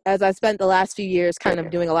 as I spent the last few years kind of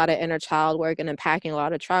doing a lot of inner child work and unpacking a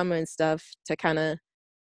lot of trauma and stuff to kind of,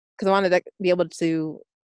 because I wanted to be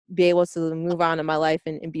able to move on in my life,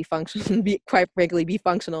 and be functional, be quite frankly, be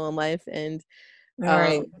functional in life, and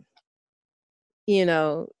Right. um, you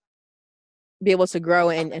know, be able to grow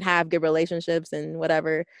and have good relationships and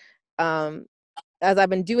whatever. Um, as I've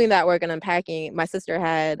been doing that work and unpacking, my sister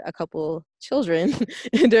had a couple children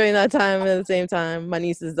during that time at the same time. My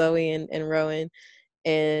nieces Zoe and Rowan,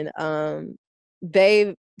 and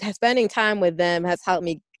they spending time with them has helped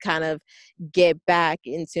me kind of get back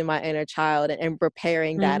into my inner child, and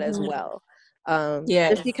preparing that as Mm-hmm. well, just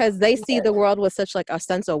Yes. because they see Yes. the world with such like a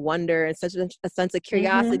sense of wonder and such a sense of Mm-hmm.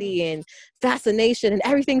 curiosity and fascination, and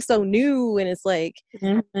everything's so new, and it's like,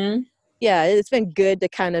 Mm-hmm. yeah, it's been good to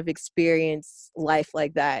kind of experience life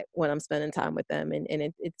like that when I'm spending time with them, and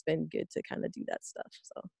it's been good to kind of do that stuff.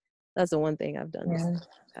 So that's the one thing I've done this Yeah.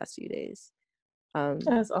 past few days. um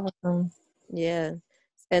That's awesome. yeah.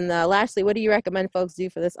 And lastly, what do you recommend folks do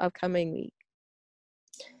for this upcoming week?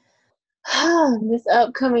 This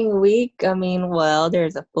upcoming week, I mean, well,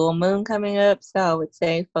 there's a full moon coming up, so I would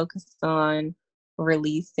say focus on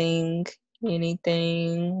releasing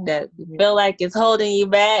anything that you feel like is holding you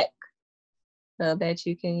back so that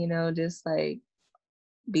you can, just like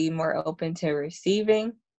be more open to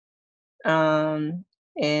receiving. Um,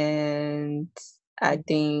 and I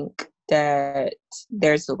think that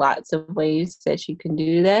there's lots of ways that you can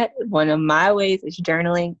do that. One of my ways is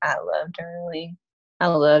journaling. I love journaling. I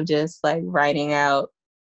love just like writing out.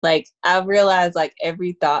 Like I realize like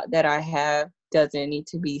every thought that I have doesn't need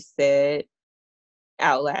to be said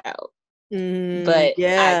out loud, but I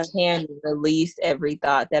Yeah. can release every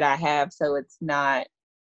thought that I have so it's not,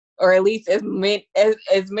 or at least as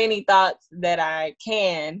many thoughts that I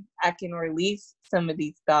can release some of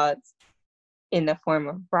these thoughts in the form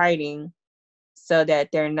of writing so that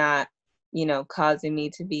they're not, causing me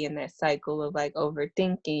to be in that cycle of like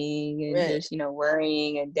overthinking and Right. just,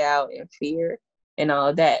 worrying and doubt and fear and all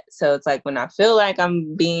of that. So it's like when I feel like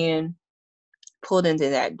I'm being pulled into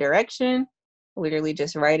that direction, literally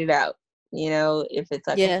just write it out. If it's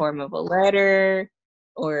like a Yeah. form of a letter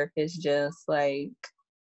or if it's just like,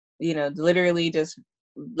 literally just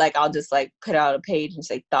like I'll just like put out a page and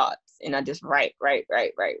say thoughts and I just write, write,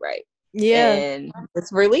 write, write, write. Yeah. And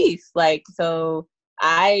it's release. Like, so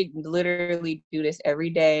I literally do this every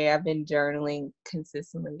day. I've been journaling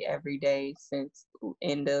consistently every day since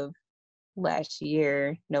end of last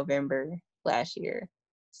year, November last year.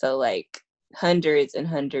 So like hundreds and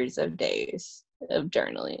hundreds of days of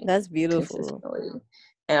journaling That's beautiful. consistently.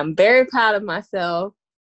 And I'm very proud of myself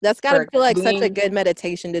That's got to for feel like such a being, good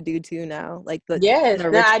meditation to do too now. Like the yes, kind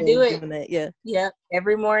of no, I ritual do of it. doing it. Yeah. Yep,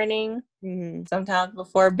 every morning, Hmm. sometimes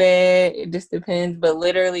before bed. It just depends, but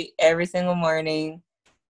literally every single morning,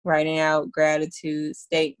 writing out gratitude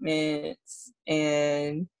statements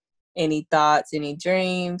and any thoughts, any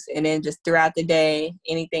dreams, and then just throughout the day,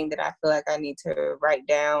 anything that I feel like I need to write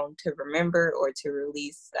down to remember or to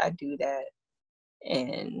release, I do that,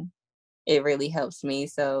 and it really helps me.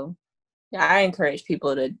 So I encourage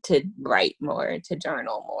people to write more, to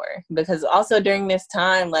journal more, because also during this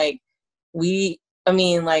time, like I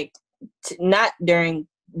mean, like not during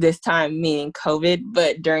this time meaning COVID,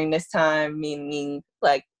 but during this time meaning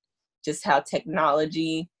like just how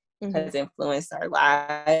technology has influenced our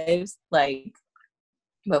lives. Like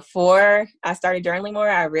before I started journaling more,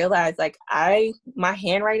 I realized like my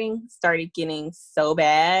handwriting started getting so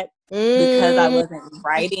bad because I wasn't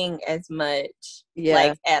writing as much,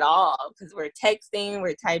 like at all. Because we're texting,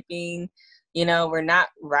 we're typing, we're not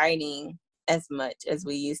writing as much as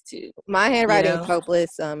we used to. My handwriting is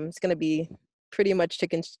hopeless. It's gonna be pretty much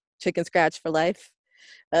chicken scratch for life.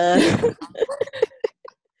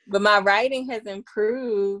 But my writing has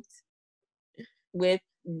improved with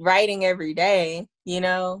writing every day,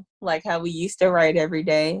 like how we used to write every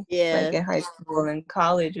day, like in high school and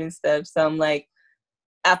college and stuff. So I'm like,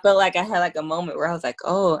 I felt like I had like a moment where I was like,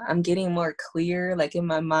 oh, I'm getting more clear, like in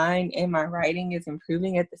my mind, and my writing is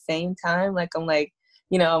improving at the same time. Like I'm like,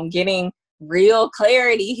 I'm getting real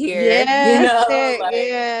clarity here. I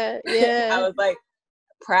was like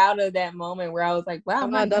proud of that moment where I was like, wow,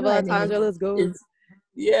 my double entendre, let's go.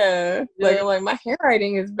 Like I'm like, my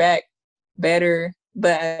handwriting is back better,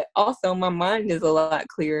 but also my mind is a lot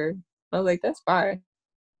clearer. I was like, that's fine,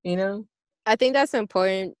 I think that's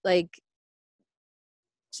important. Like,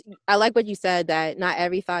 I like what you said, that not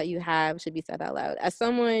every thought you have should be said out loud. As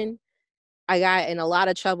someone, I got in a lot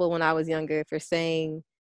of trouble when I was younger for saying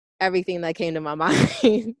everything that came to my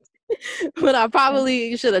mind. But I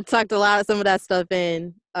probably should have tucked some of that stuff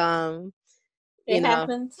in. It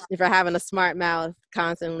happens. If you're having a smart mouth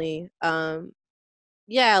constantly.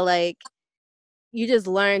 Like you just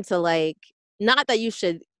learn to like, not that you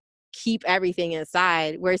should keep everything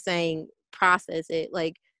inside. We're saying process it,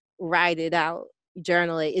 like write it out,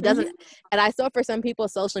 journal it. It doesn't, and I saw for some people,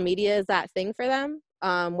 social media is that thing for them.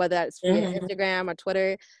 Whether that's via Instagram or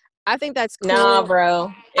Twitter. I think that's cool. Nah,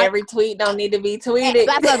 bro. Every tweet don't need to be tweeted.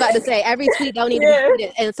 That's what I was about to say. Every tweet don't need to be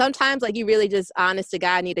tweeted. And sometimes, like, you really just, honest to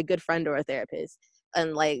God, need a good friend or a therapist.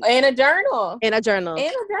 And like, in a journal.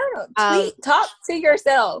 Talk to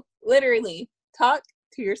yourself. Literally, talk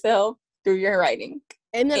to yourself through your writing.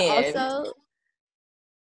 And then also,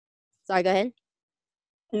 sorry, go ahead.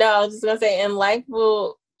 No, I was just gonna say, and life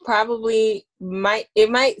will probably might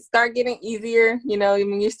start getting easier. I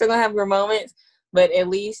mean, you're still gonna have your moments, but at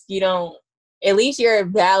least you're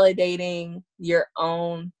validating your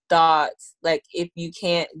own thoughts. Like if you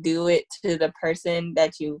can't do it to the person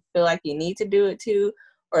that you feel like you need to do it to,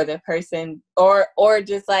 or the person, or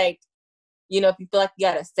just like, if you feel like you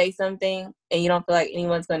gotta say something and you don't feel like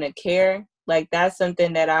anyone's gonna care, like that's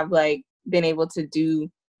something that I've like been able to do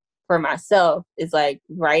for myself, is like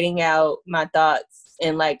writing out my thoughts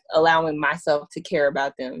and like allowing myself to care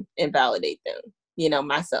about them and validate them,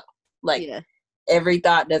 myself. Like every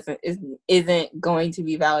thought isn't going to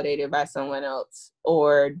be validated by someone else,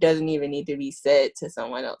 or doesn't even need to be said to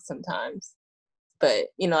someone else sometimes. But,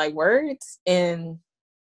 like words and,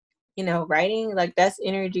 writing, like that's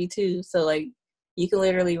energy too. So like you can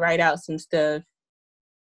literally write out some stuff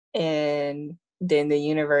and then the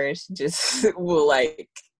universe just will like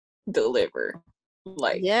deliver,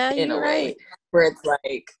 like in a way where it's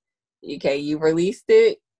like, okay, you released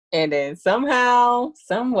it, and then somehow,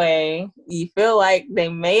 some way, you feel like they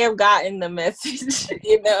may have gotten the message,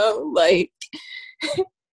 like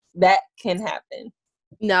that can happen.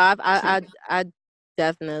 No, I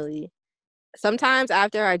definitely. Sometimes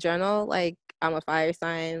after I journal, like I'm a fire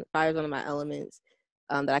sign. Fire is one of my elements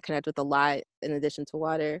that I connect with a lot in addition to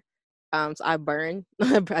water. So I burn.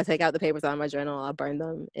 I take out the papers out of my journal. I burn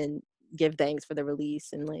them and give thanks for the release,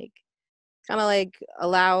 and like kind of like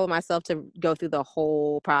allow myself to go through the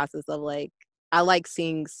whole process of like, I like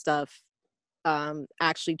seeing stuff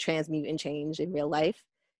actually transmute and change in real life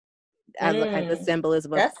as a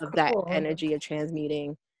symbolism of that energy of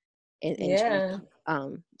transmuting and changing.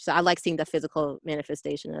 So I like seeing the physical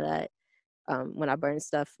manifestation of that. When I burn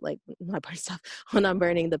stuff, when I'm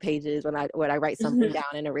burning the pages, when I write something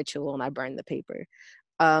down in a ritual and I burn the paper.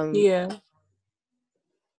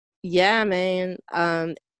 Yeah, man.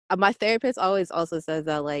 My therapist always also says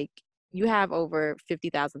that like you have over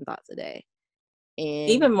 50,000 thoughts a day, and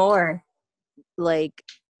even more. Like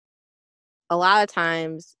a lot of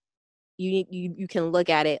times, you can look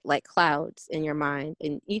at it like clouds in your mind,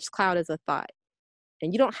 and each cloud is a thought,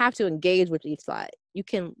 and you don't have to engage with each thought. You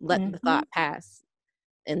can let the thought pass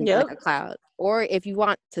and like a cloud, or if you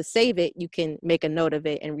want to save it, you can make a note of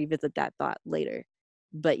it and revisit that thought later.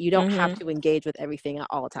 But you don't have to engage with everything at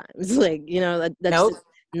all times. Like, that's just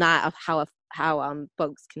not how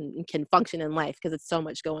folks can function in life, because it's so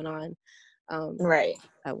much going on right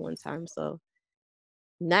at one time. So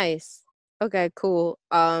nice. Okay, cool.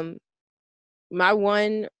 My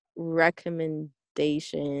one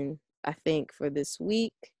recommendation I think, for this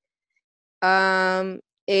week.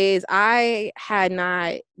 Is I had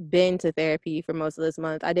not been to therapy for most of this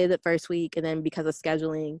month. I did it first week, and then because of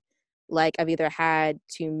scheduling, like I've either had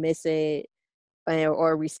to miss it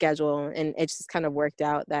or reschedule, and it just kind of worked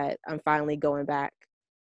out that I'm finally going back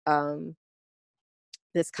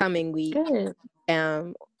this coming week. Good.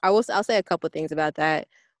 I'll say a couple things about that.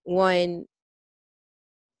 One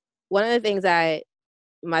of the things that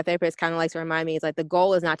my therapist kind of likes to remind me is like the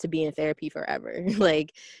goal is not to be in therapy forever.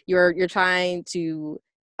 Like you're trying to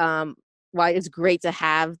while it's great to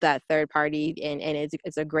have that third party and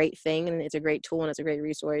it's a great thing and it's a great tool and it's a great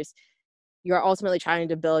resource, you're ultimately trying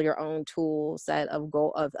to build your own tool set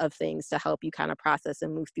of things to help you kind of process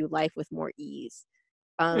and move through life with more ease.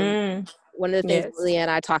 One of the things Leah and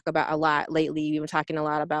I talk about a lot lately, we've been talking a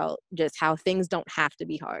lot about just how things don't have to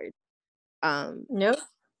be hard. Nope.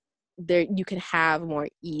 There you can have more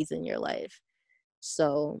ease in your life.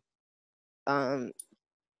 So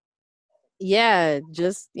yeah,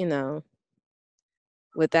 just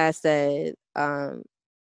with that said,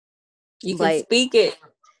 you can speak it.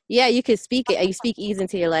 Yeah, you can speak it. You speak ease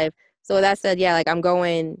into your life. So with that said, yeah, like I'm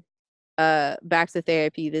going back to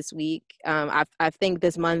therapy this week. I think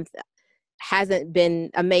this month hasn't been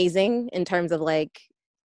amazing in terms of like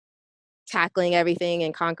tackling everything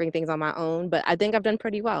and conquering things on my own, but I think I've done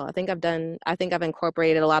pretty well. I think I've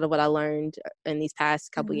incorporated a lot of what I learned in these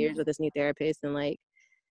past couple years with this new therapist, and like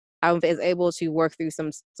I was able to work through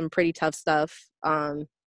some pretty tough stuff.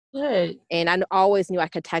 Good. And I always knew I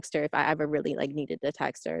could text her if I ever really like needed to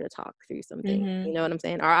text her to talk through something. You know what I'm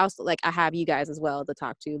saying? Or also like I have you guys as well to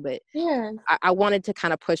talk to, but yeah, I wanted to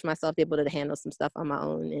kind of push myself to be able to handle some stuff on my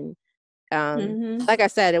own. And like I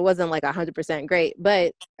said, it wasn't like 100% great,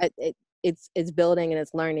 but it's building and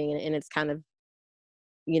it's learning and it's kind of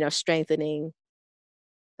strengthening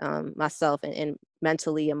myself and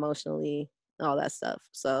mentally, emotionally, all that stuff.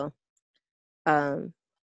 So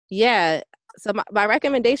yeah. So my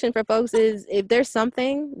recommendation for folks is if there's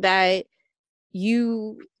something that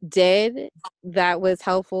you did that was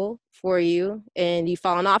helpful for you and you've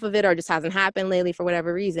fallen off of it or just hasn't happened lately for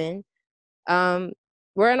whatever reason,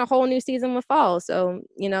 we're in a whole new season with fall. So,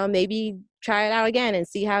 maybe try it out again and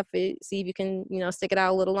see if you can, stick it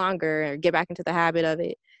out a little longer or get back into the habit of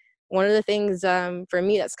it. One of the things for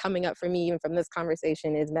me that's coming up for me even from this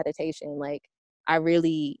conversation is meditation. Like I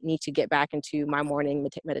really need to get back into my morning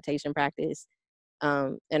meditation practice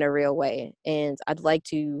in a real way. And I'm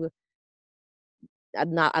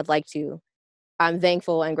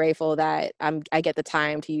thankful and grateful that I get the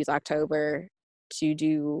time to use October to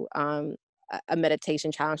do a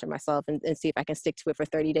meditation challenge for myself and see if I can stick to it for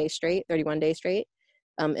 31 days straight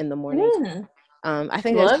in the morning. I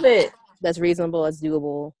think that's reasonable, it's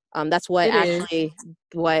doable. That's what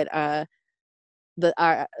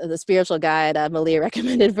the spiritual guide Malia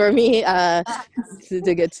recommended for me to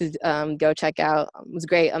get to go check out. It was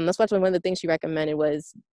great. That's one of the things she recommended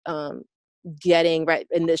was getting right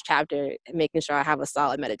in this chapter, making sure I have a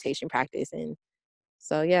solid meditation practice. And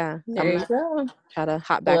so yeah, there you go. Try to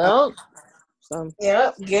hop back up. So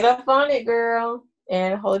yep, get up on it, girl,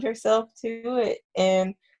 and hold yourself to it.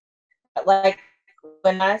 And like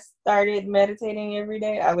when I started meditating every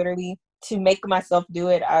day, I literally, to make myself do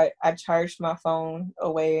it, I charged my phone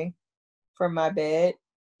away from my bed.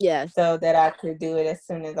 Yeah. So that I could do it as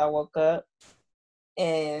soon as I woke up.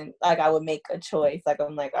 And like I would make a choice. Like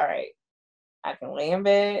I'm like, all right, I can lay in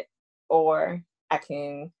bed or I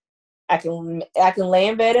can lay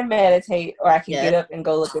in bed and meditate, or I can get up and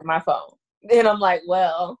go look at my phone. Then I'm like,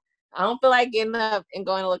 well, I don't feel like getting up and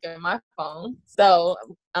going to look at my phone, so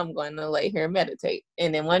I'm going to lay here and meditate.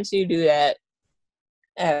 And then once you do that,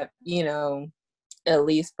 at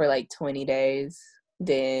least for like 20 days,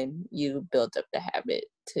 then you build up the habit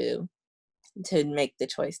to make the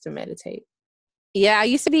choice to meditate. Yeah, I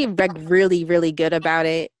used to be like really, really good about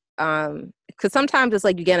it. Because sometimes it's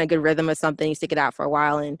like you get in a good rhythm of something, you stick it out for a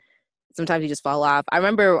while, and sometimes you just fall off. I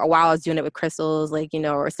remember a while I was doing it with crystals, like,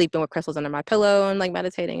 or sleeping with crystals under my pillow and like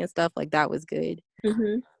meditating and stuff. Like that was good.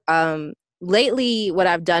 Lately, what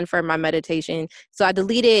I've done for my meditation, so I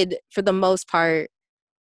deleted, for the most part,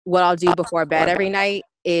 what I'll do before bed every night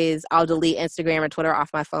is I'll delete Instagram and Twitter off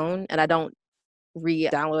my phone, and I don't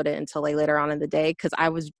re-download it until like later on in the day, because I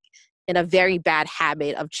was in a very bad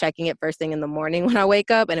habit of checking it first thing in the morning when I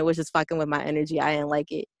wake up, and it was just fucking with my energy. I didn't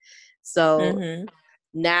like it. So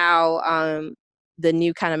now the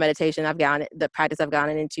new kind of meditation the practice I've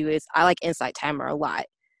gotten into is I like Insight Timer a lot.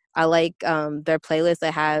 I like their playlists. They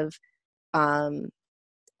have a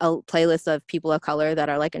playlist of people of color that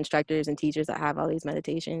are like instructors and teachers that have all these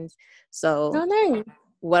meditations. So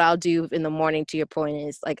what I'll do in the morning, to your point,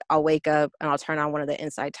 is like I'll wake up and I'll turn on one of the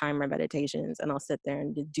Insight Timer meditations and I'll sit there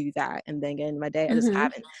and do that and then get in my day. I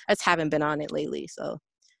just haven't been on it lately, so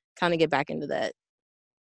kind of get back into that.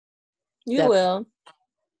 You will.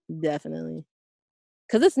 Definitely.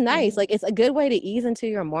 Because it's nice. Like, it's a good way to ease into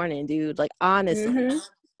your morning, dude. Like, honestly.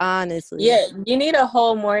 Honestly. Yeah, you need a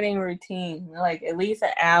whole morning routine. Like, at least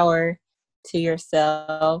an hour to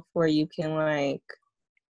yourself where you can, like,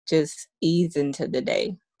 just ease into the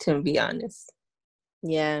day, to be honest.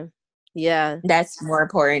 Yeah. Yeah. That's more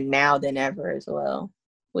important now than ever as well,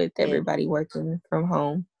 with everybody working from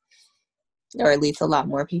home. Or at least a lot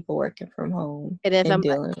more people working from home and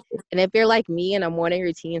if you're like me and a morning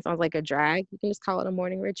routine sounds like a drag, you can just call it a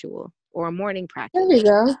morning ritual or a morning practice. There you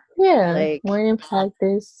go. Yeah, like morning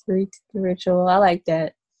practice, ritual. I like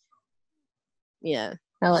that. Yeah,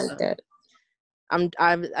 I like that.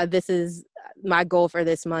 This is my goal for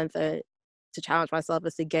this month, to challenge myself,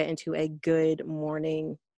 is to get into a good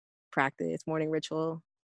morning practice, morning ritual,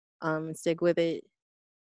 and stick with it.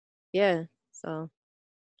 Yeah, so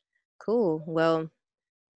cool. Well,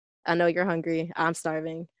 I know you're hungry. I'm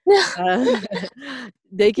starving.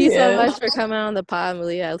 Thank you so much for coming on the pod,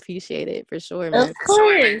 Malia. I appreciate it for sure, man. Of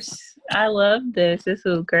course. I love this. This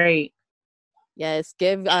was great. Yes,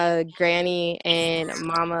 give Granny and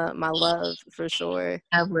Mama my love for sure.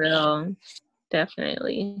 I will.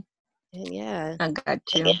 Definitely. And yeah. I got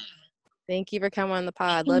you. Thank you for coming on the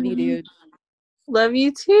pod. Love you, dude. Love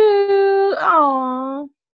you too. Aw.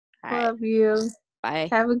 Right. Love you. Bye.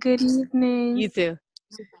 Have a good evening. You too.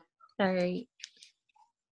 All right.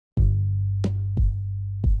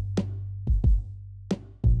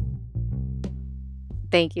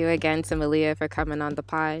 Thank you again to Malia for coming on the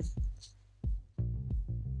pod.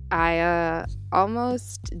 I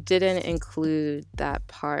almost didn't include that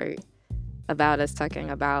part about us talking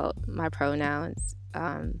about my pronouns.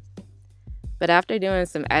 But after doing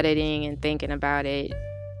some editing and thinking about it,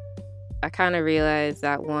 I kind of realized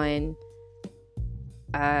that one,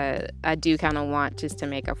 I do kind of want just to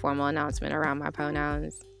make a formal announcement around my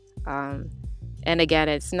pronouns. And again,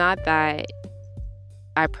 it's not that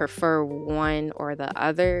I prefer one or the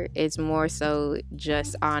other. It's more so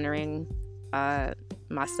just honoring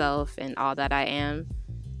myself and all that I am,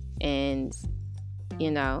 and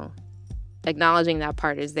acknowledging that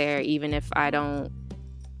part is there, even if I don't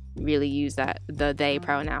really use the they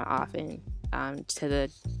pronoun often, to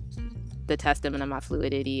the testament of my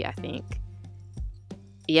fluidity. I think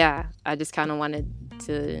I just kind of wanted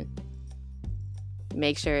to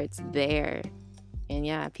make sure it's there.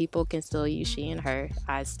 And people can still use she and her.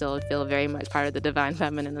 I still feel very much part of the divine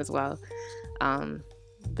feminine as well. But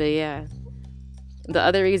the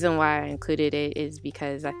other reason why I included it is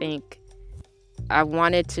because I think I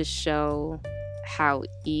wanted to show how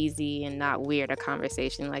easy and not weird a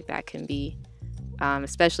conversation like that can be,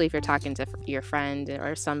 especially if you're talking to your friend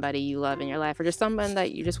or somebody you love in your life, or just someone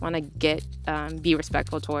that you just want to be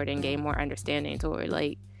respectful toward and gain more understanding toward.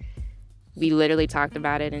 Like, we literally talked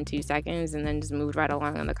about it in 2 seconds and then just moved right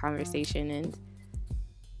along in the conversation.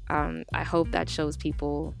 And I hope that shows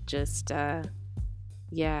people just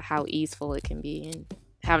how easeful it can be and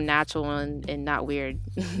how natural and not weird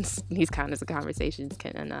these kinds of conversations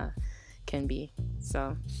can be.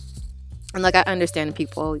 So, and I understand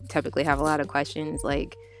people typically have a lot of questions,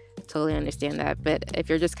 totally understand that. But if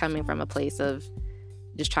you're just coming from a place of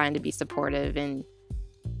just trying to be supportive and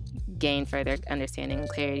gain further understanding and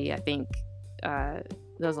clarity, I think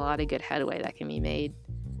there's a lot of good headway that can be made.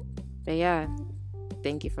 But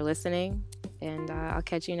thank you for listening, and I'll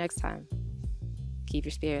catch you next time. Keep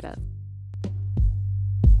your spirit up.